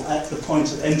equal at the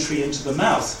point of entry into the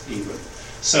mouth, even.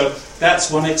 So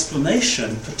that's one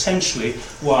explanation, potentially,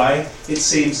 why it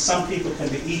seems some people can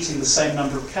be eating the same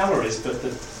number of calories, but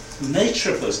the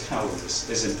nature of those calories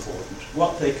is important.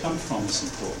 What they come from is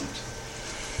important.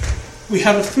 We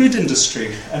have a food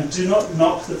industry, and do not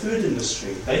knock the food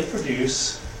industry. They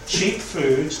produce cheap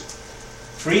food,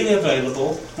 freely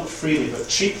available, not freely, but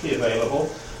cheaply available,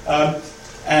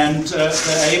 and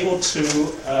they're able to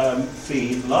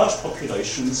feed large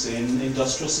populations in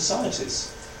industrial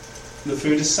societies. The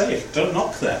food is safe, don't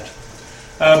knock that.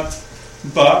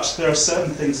 But there are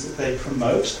certain things that they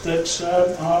promote that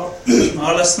are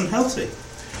less than healthy.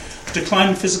 decline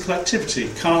in physical activity.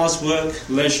 Cars, work,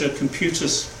 leisure,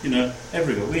 computers,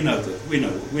 everywhere. We know this.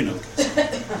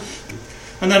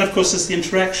 And then, of course, there's the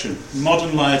interaction.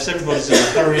 Modern lives, everybody's in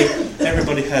a hurry,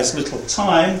 everybody has little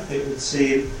time, it would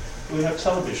seem. We have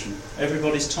television.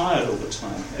 Everybody's tired all the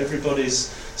time.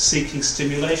 Everybody's seeking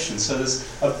stimulation. So there's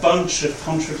a bunch of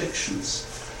contradictions.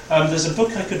 There's a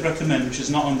book I could recommend which is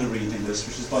not on the reading list,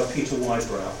 which is by Peter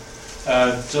Whybrow.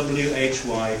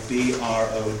 Whybrow,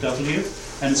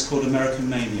 and it's called American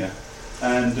Mania.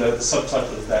 And the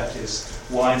subtitle of that is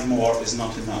Why More Is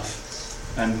Not Enough.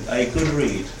 And a good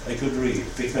read,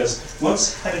 because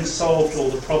once having solved all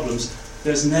the problems,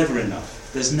 there's never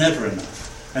enough.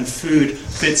 And food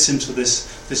fits into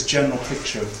this general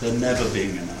picture of there never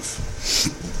being enough.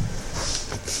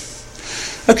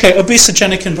 Okay,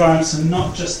 obesogenic environments are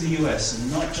not just the US and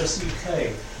not just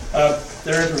UK.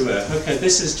 They're everywhere. Okay,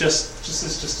 this is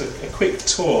just a quick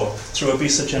tour through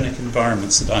obesogenic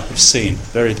environments that I have seen.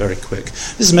 Very, very quick.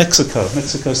 This is Mexico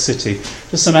City.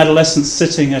 Just some adolescents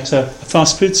sitting at a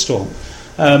fast food stall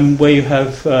where you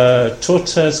have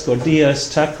tortas, gordillas,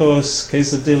 tacos,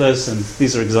 quesadillas, and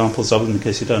these are examples of them in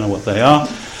case you don't know what they are.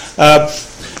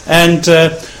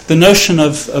 The notion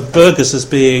of burgers as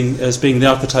being the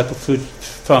archetype of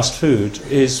fast food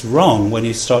is wrong when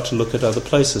you start to look at other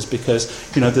places, because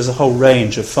there's a whole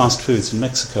range of fast foods in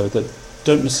Mexico that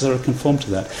don't necessarily conform to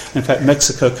that. In fact,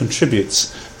 Mexico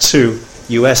contributes to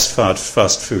US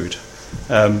fast food,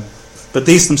 but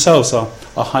these themselves are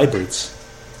hybrids.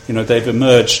 They've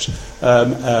emerged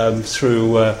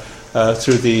through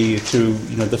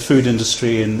the food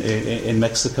industry in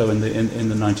Mexico in the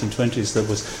 1920s that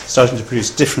was starting to produce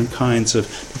different kinds of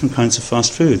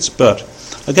fast foods, but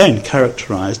again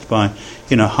characterized by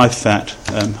high fat,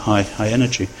 high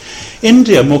energy.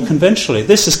 India, more conventionally,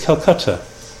 this is Calcutta.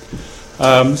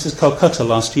 This is Calcutta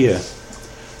last year,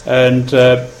 and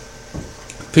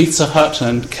Pizza Hut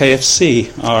and KFC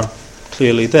are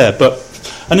clearly there, but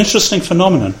an interesting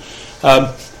phenomenon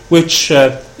which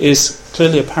is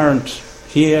clearly apparent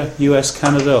here, US,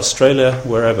 Canada, Australia,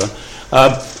 wherever,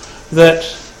 that,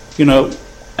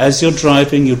 as you're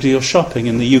driving, you'll do your shopping.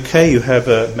 In the UK, you have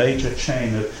a major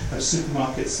chain of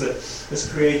supermarkets that has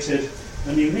created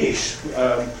a new niche,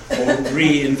 or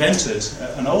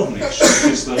reinvented an old niche,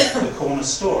 which is the corner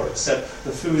store, except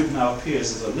the food now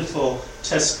appears as a little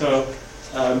Tesco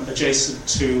adjacent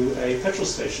to a petrol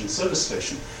station, service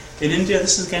station. In India,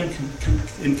 this is again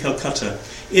in Calcutta.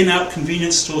 In-out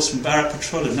convenience stores from Bharat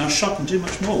Petroleum now shop and do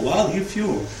much more while you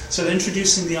fuel. So they're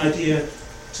introducing the idea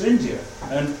to India,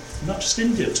 and not just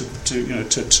India,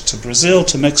 to Brazil,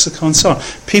 to Mexico, and so on.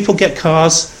 People get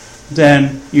cars,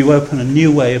 then you open a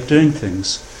new way of doing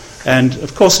things. And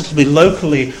of course, it'll be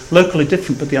locally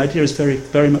different, but the idea is very,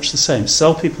 very much the same.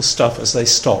 Sell people stuff as they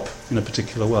stop in a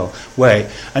particular way,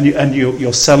 and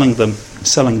you're selling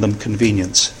them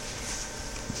convenience.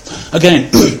 Again,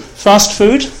 fast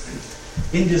food.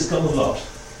 India's got a lot.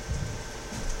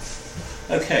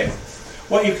 Okay,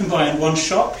 what you can buy in one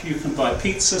shop, you can buy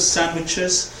pizzas,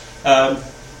 sandwiches,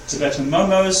 Tibetan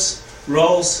momos,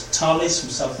 rolls, thalis from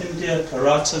South India,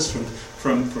 parathas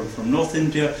from North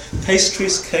India,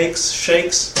 pastries, cakes,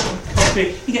 shakes,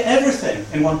 coffee. You get everything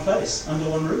in one place, under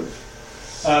one roof.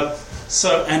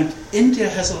 And India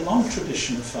has a long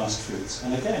tradition of fast foods,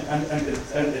 and again,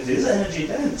 and it is energy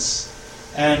dense.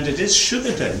 And it is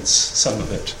sugar dense, some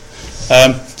of it.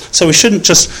 So we shouldn't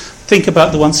just think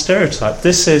about the one stereotype.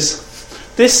 This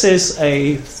is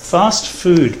a fast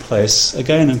food place,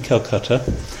 again in Calcutta,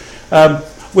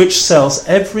 which sells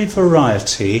every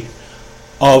variety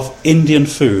of Indian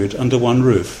food under one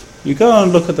roof. You go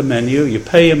and look at the menu, you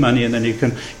pay your money, and then you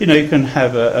can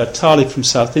have a thali from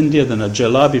South India, then a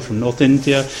jalebi from North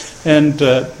India, and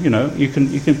you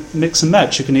can mix and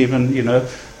match. You can even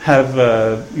have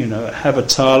a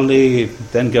thali,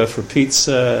 then go for a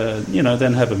pizza,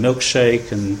 then have a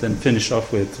milkshake, and then finish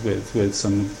off with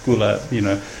some gulab,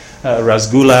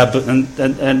 rasgulla,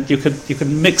 and you could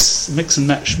mix and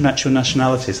match your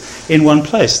nationalities in one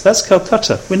place. That's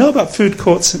Calcutta. We know about food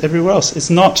courts everywhere else. It's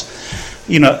not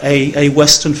a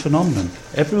Western phenomenon.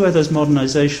 Everywhere there's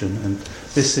modernization, and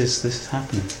this is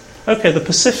happening. Okay, the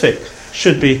Pacific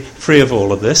should be free of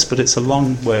all of this, but it's a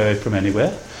long way away from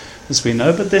anywhere, as we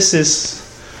know. But this is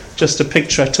just a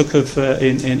picture I took of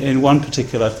in one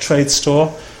particular trade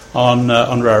store on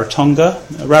Rarotonga.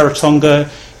 Rarotonga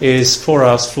is 4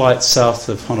 hours flight south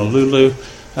of Honolulu,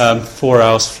 4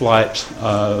 hours flight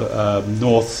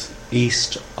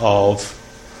northeast of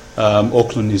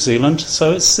Auckland, New Zealand.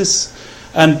 So it's this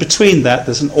And between that,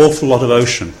 there's an awful lot of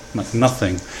ocean, like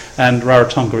nothing. And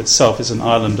Rarotonga itself is an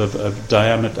island of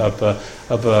diameter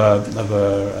of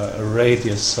a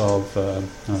radius of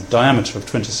diameter of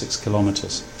 26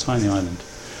 kilometres, tiny island.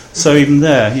 So even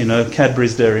there,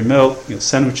 Cadbury's Dairy Milk,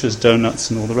 sandwiches, donuts,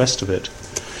 and all the rest of it.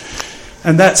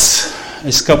 And that's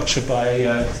a sculpture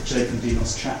by Jacob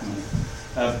Dinos Chapman,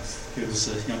 who was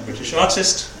a young British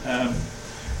artist,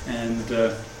 and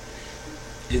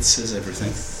it says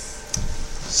everything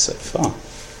so far.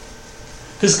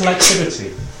 Physical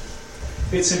activity.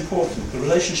 It's important, the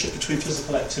relationship between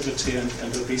physical activity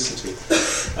and obesity.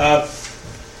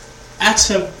 At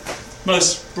a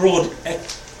most broad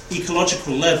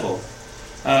ecological level,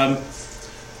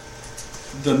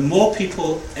 the more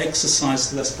people exercise,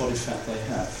 the less body fat they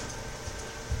have.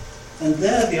 And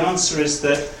there the answer is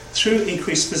that through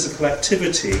increased physical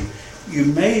activity, you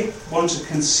may want to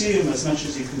consume as much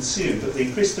as you consume, but the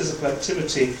increased physical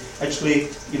activity actually,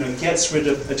 gets rid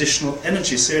of additional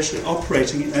energy. So you're actually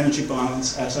operating in energy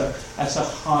balance at a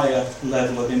higher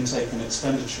level of intake and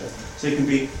expenditure. So you can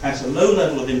be at a low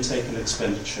level of intake and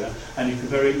expenditure, and you can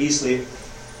very easily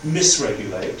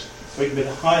misregulate, or you can be at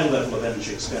a higher level of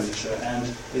energy expenditure,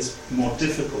 and it's more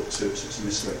difficult to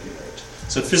misregulate.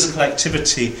 So physical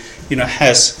activity,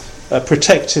 has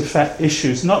protective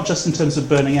issues, not just in terms of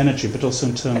burning energy, but also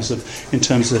in terms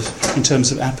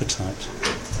of appetite.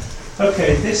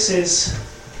 Okay, this is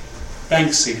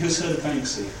Banksy. Who's heard of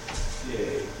Banksy?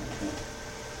 Yay. Okay.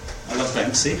 I love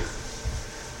Banksy.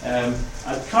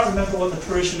 I can't remember what the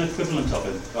Parisian equivalent of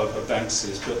Banksy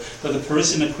is, but the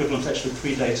Parisian equivalent actually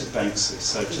predated Banksy.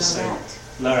 So just say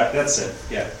Larac. That's it.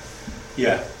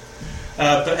 Yeah.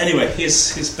 But anyway,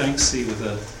 here's Banksy with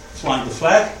flying the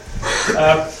flag.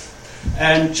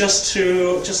 And just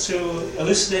to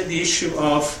elucidate the issue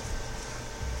of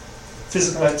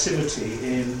physical activity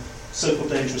in so-called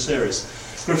dangerous areas,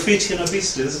 graffiti and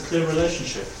obesity, there's a clear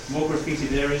relationship. More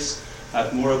graffitied areas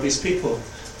have more obese people.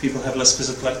 People have less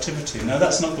physical activity. Now,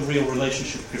 that's not the real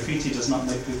relationship. Graffiti does not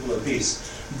make people obese,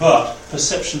 but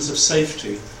perceptions of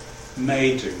safety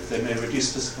may do. They may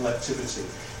reduce physical activity.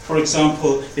 For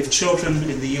example, if children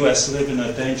in the US live in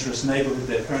a dangerous neighborhood,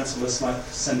 their parents are less likely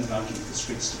to send them out into the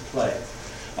streets to play.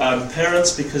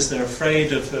 Parents, because they're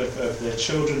afraid of their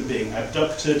children being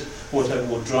abducted, or whatever,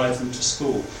 will drive them to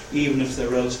school, even if they're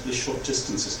relatively short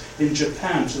distances. In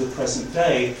Japan, to the present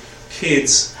day,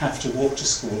 kids have to walk to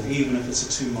school, even if it's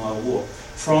a 2-mile walk,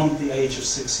 from the age of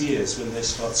 6 years when they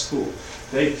start school.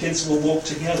 Kids will walk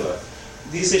together.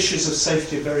 These issues of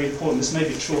safety are very important. This may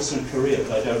be true also in Korea,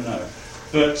 but I don't know.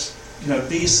 But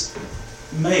these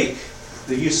make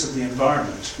the use of the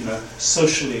environment,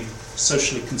 socially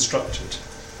constructed.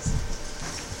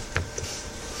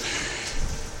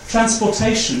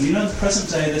 Transportation. In the present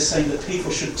day they're saying that people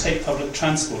should take public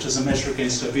transport as a measure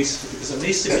against obesity, because at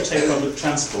least if you take public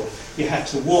transport, you have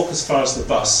to walk as far as the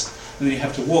bus, and then you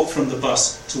have to walk from the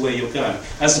bus to where you're going,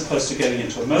 as opposed to getting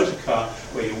into a motor car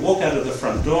where you walk out of the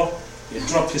front door, you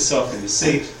drop yourself in your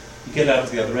seat, you get out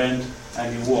of the other end,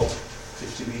 and you walk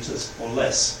 50 metres or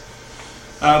less.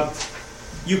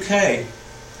 UK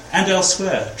and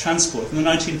elsewhere, transport. In the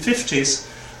 1950s,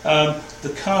 the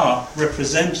car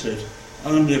represented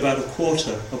only about a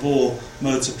quarter of all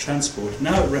modes of transport.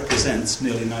 Now it represents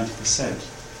nearly 90%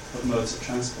 of modes of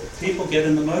transport. People get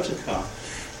in the motor car.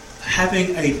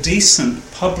 Having a decent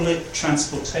public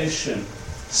transportation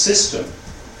system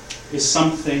is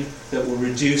something that will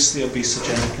reduce the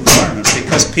obesogenic environment,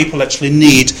 because people actually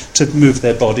need to move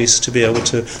their bodies to be able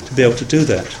to do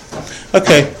that.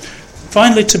 Okay,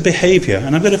 finally to behaviour,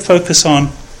 and I'm going to focus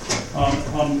on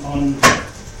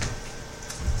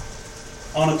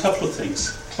a couple of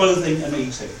things: clothing and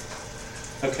eating.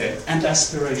 Okay, and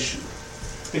aspiration,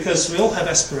 because we all have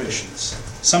aspirations.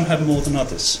 Some have more than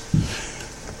others.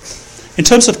 In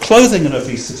terms of clothing and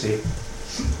obesity,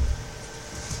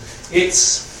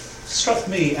 it's struck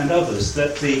me and others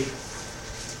that the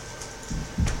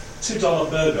 $2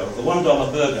 burger, the $1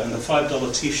 burger and the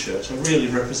 $5 t-shirt are really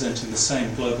representing the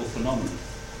same global phenomenon.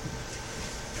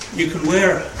 You can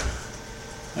wear...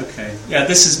 Okay, yeah,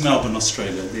 this is Melbourne,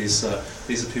 Australia. These are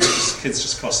people, kids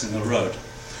just crossing the road.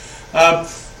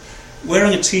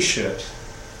 Wearing a t-shirt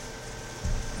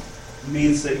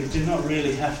means that you do not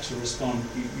really have to respond.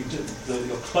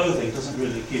 Your clothing doesn't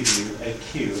really give you a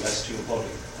cue as to your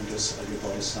body and your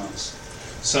body size.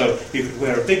 So you could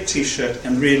wear a big t-shirt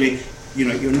and really,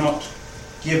 you're not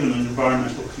given an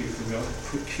environmental cue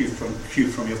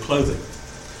from your clothing.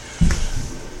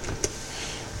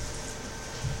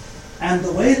 And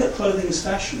the way that clothing is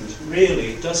fashioned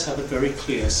really does have a very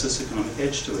clear socioeconomic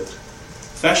edge to it.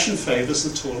 Fashion favours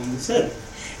the tall and the thin.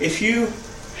 If you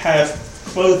have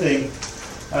clothing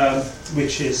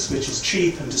which is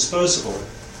cheap and disposable,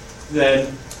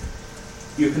 then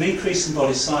you can increase in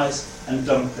body size and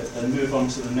dump it and move on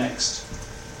to the next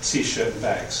t-shirt and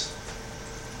bags.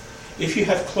 If you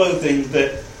have clothing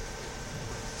that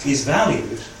is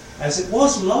valued, as it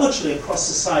was largely across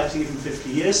society even 50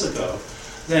 years ago,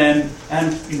 then,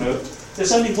 and you know,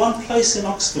 there's only one place in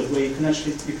Oxford where you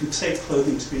can take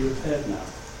clothing to be repaired now.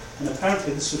 And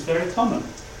apparently this was very common.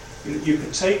 You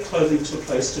could take clothing to a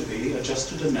place to be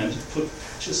adjusted and mended, put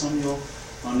patches on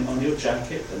your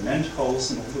jacket, and mend holes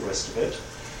and all the rest of it.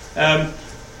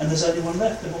 And there's only one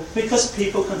left. Because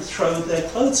people can throw their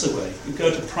clothes away. You go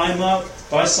to Primark,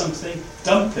 buy something,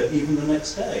 dump it even the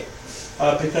next day.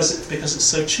 Because it's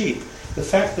so cheap. The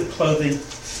fact that clothing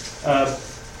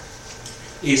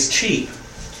is cheap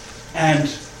and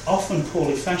often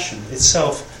poorly fashioned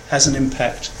itself has an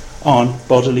impact on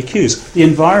bodily cues. The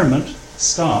environment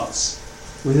starts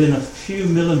within a few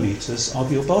millimeters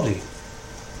of your body.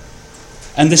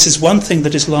 And this is one thing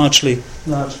that is largely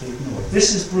ignored.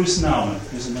 This is Bruce Nauman,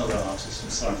 who's another artist. I'm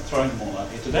sorry, I'm throwing them all out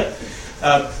here today.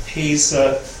 He's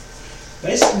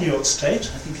based in New York State.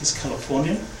 I think he's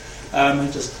Californian.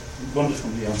 He does wonderful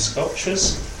neon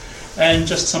sculptures. And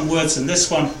just some words in this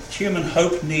one: human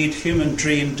hope, need, human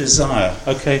dream, desire.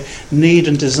 Okay, need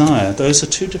and desire, those are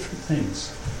two different things.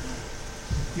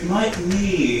 You might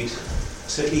need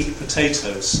to eat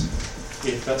potatoes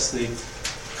if that's the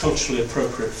culturally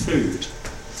appropriate food,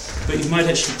 but you might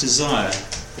actually desire,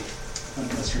 and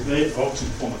that's a very revolting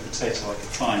form of potato I could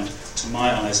find, to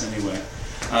my eyes anyway,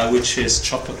 which is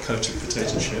chocolate-coated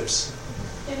potato chips.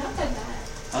 They're not that bad.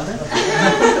 Are they?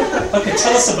 Okay,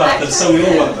 tell us about them so we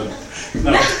all want them.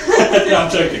 No, no,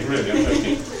 I'm joking, really, I'm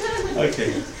joking.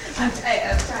 Okay.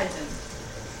 I've tried them.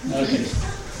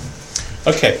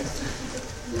 Okay.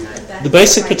 The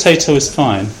basic potato is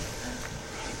fine,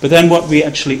 but then what we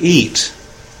actually eat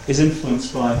is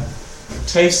influenced by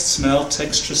taste, smell,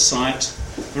 texture, sight,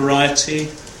 variety,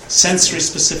 sensory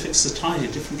specifics, the tiny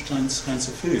different kinds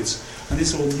of foods. And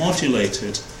these are all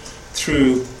modulated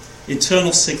through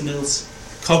internal signals,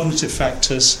 cognitive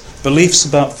factors, beliefs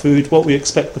about food, what we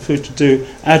expect the food to do,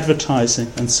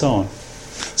 advertising, and so on.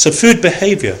 So food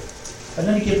behaviour. At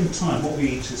any given time, what we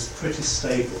eat is pretty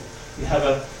stable. We have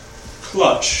a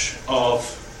clutch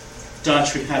of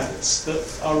dietary habits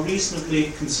that are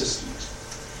reasonably consistent.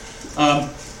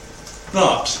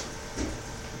 But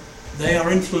they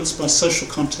are influenced by social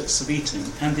contexts of eating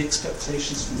and the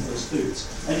expectations from those foods.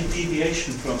 Any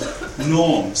deviation from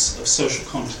norms of social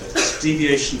context,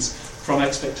 deviations from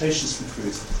expectations from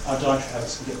foods, our dietary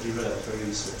habits can get derailed very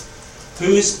easily.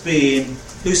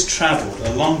 Who's travelled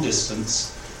a long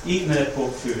distance, eaten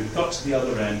airport food, got to the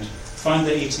other end, find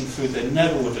they're eating food they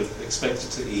never would have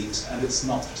expected to eat, and it's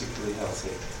not particularly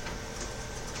healthy.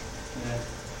 Yeah.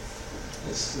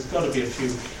 There's got to be a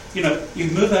few. You know, you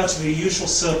move out of your usual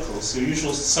circles, your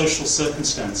usual social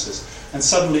circumstances, and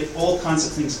suddenly all kinds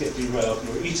of things get derailed.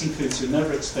 You're eating foods you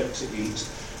never expect to eat,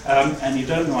 and you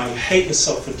don't know why. You hate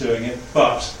yourself for doing it,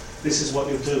 but this is what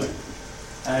you're doing.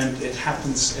 And it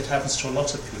happens to a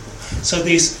lot of people. So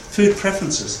these food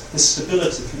preferences, this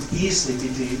stability, can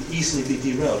easily be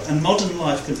derailed. And modern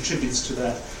life contributes to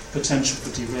that potential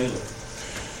for derailing.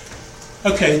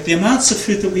 Okay, the amounts of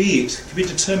food that we eat can be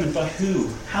determined by who,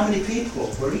 how many people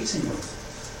we're eating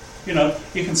with. You know,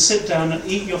 you can sit down and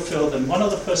eat your fill, then one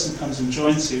other person comes and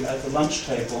joins you at the lunch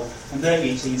table, and they're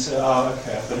eating, and say, oh,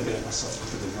 okay, I've got to get myself a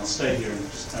food, and I'll stay here and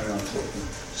just carry on talking.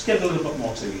 Just get a little bit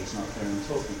more to eat, and I'll carry on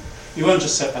talking. You won't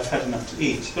just say, I've had enough to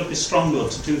eat. You've got to be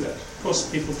strong-willed to do that. Of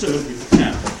course, people do, and people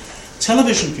can.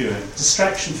 Television viewing,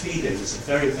 distraction feeding, is a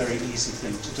very, very easy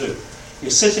thing to do. You're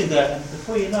sitting there, and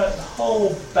before you know it, the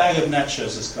whole bag of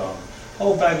nachos is gone. The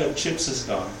whole bag of chips is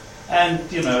gone.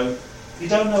 And, you know, you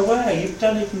don't know where. You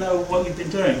don't even know what you've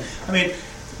been doing. I mean,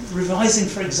 revising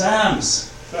for exams,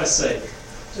 for Christ's sake.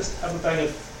 Just have a bag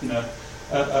of, you know,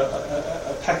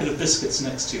 a packet of biscuits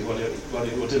next to you while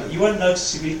you're dinner. You won't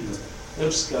notice you've eaten them. They'll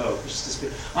just go.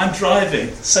 I'm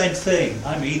driving, same thing.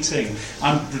 I'm eating.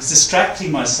 I'm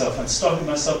distracting myself. I'm stopping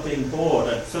myself being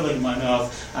bored. I'm filling my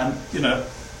mouth. And, you know,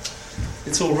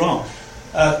 it's all wrong.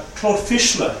 Claude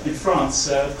Fischler in France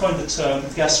coined the term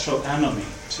gastroanomie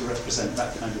to represent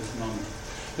that kind of phenomenon.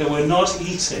 That we're not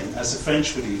eating as the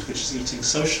French would eat, which is eating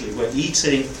socially. We're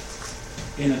eating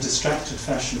in a distracted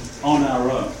fashion on our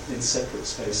own in separate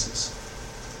spaces.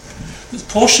 The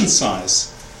portion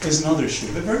size is another issue.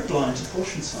 We're very blind to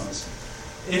portion size.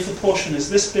 If a portion is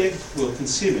this big, we'll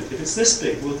consume it. If it's this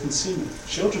big, we'll consume it.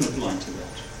 Children are blind to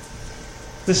that.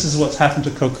 This is what's happened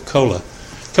to Coca-Cola.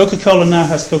 Coca-Cola now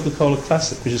has Coca-Cola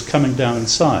Classic, which is coming down in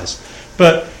size.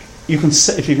 But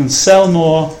if you can sell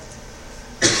more,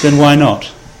 then why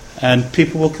not? And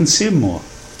people will consume more.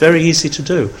 Very easy to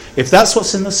do. If that's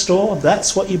what's in the store,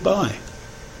 that's what you buy.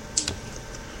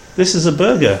 This is a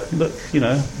burger. Look,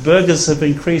 burgers have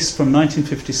increased from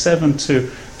 1957 to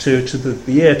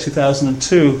the year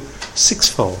 2002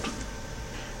 sixfold.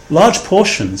 Large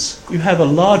portions. You have a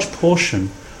large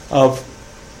portion of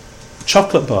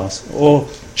chocolate bars or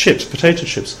chips, potato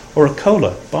chips, or a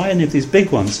cola. Buy any of these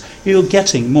big ones. You're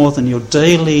getting more than your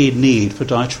daily need for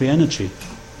dietary energy.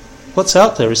 What's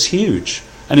out there is huge,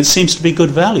 and it seems to be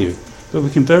good value, but we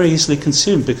can very easily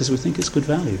consume because we think it's good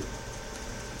value.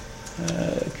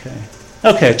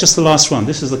 Okay, just the last one.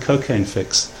 This is the cocaine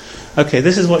fix. Okay,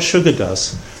 this is what sugar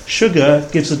does. Sugar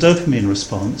gives a dopamine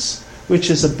response,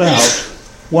 which is about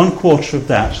 1/4 of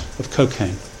that of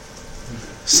cocaine.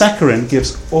 Saccharin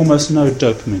gives almost no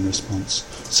dopamine response.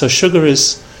 So sugar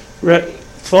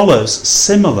follows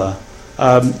similar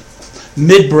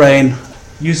midbrain,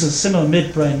 uses a similar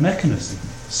midbrain mechanism,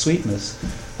 sweetness,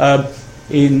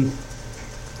 in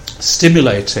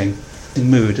stimulating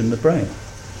mood in the brain.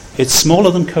 It's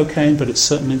smaller than cocaine, but it's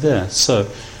certainly there. So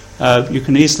you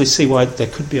can easily see why there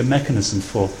could be a mechanism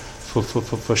for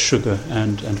sugar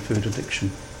and food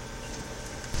addiction.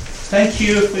 Thank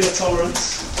you for your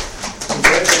tolerance.